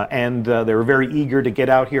 And they were very eager to get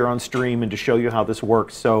out here on stream and to show you how this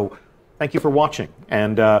works. So thank you for watching.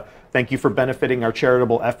 And thank you for benefiting our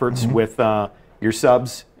charitable efforts with your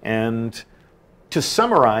subs. And to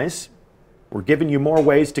summarize, we're giving you more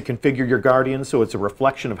ways to configure your Guardian so it's a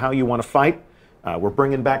reflection of how you want to fight. We're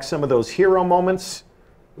bringing back some of those hero moments.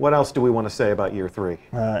 What else do we want to say about year 3?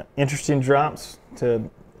 Interesting drops to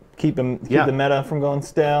keep the meta from going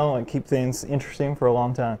stale and keep things interesting for a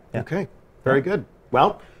long time. Yeah. Okay, very good.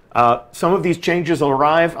 Well, some of these changes will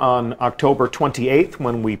arrive on October 28th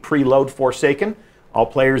when we preload Forsaken. All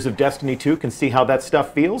players of Destiny 2 can see how that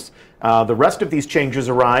stuff feels. The rest of these changes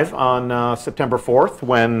arrive on September 4th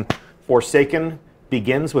when Forsaken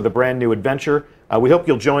begins with a brand new adventure. We hope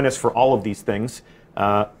you'll join us for all of these things.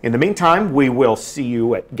 In the meantime, we will see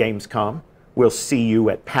you at Gamescom. We'll see you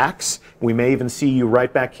at PAX. We may even see you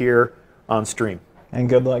right back here on stream. And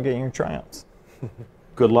good luck getting your triumphs.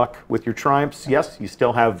 Good luck with your triumphs. Yes, you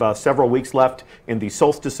still have several weeks left in the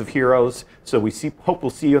Solstice of Heroes. So we hope we'll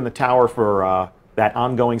see you in the tower for that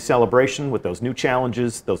ongoing celebration with those new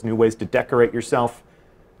challenges, those new ways to decorate yourself.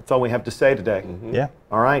 That's all we have to say today. Yeah.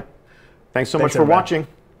 All right. Thanks so much for watching.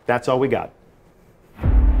 That's all we got.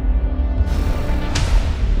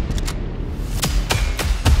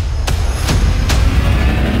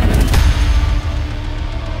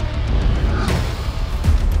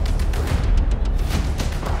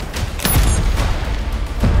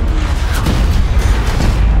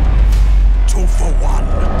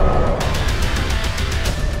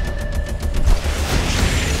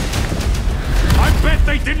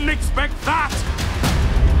 They didn't expect that!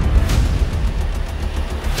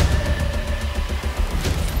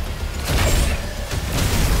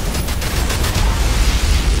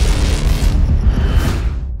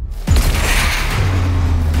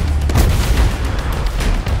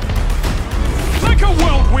 Like a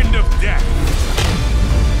whirlwind of death!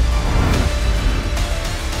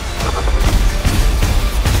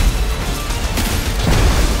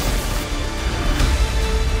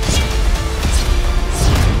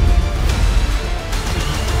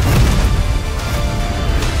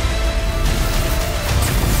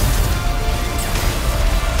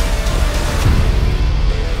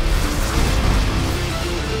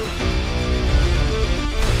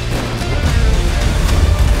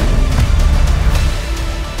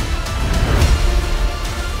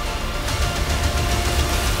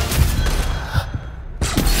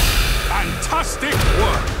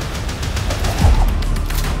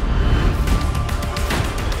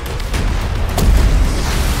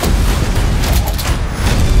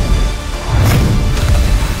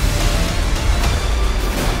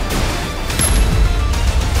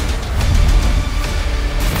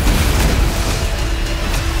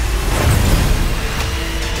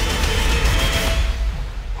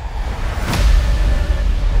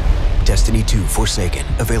 Destiny 2 Forsaken,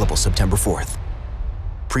 available September 4th.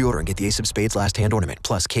 Pre-order and get the Ace of Spades Last Hand Ornament,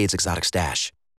 plus Cade's Exotic Stash.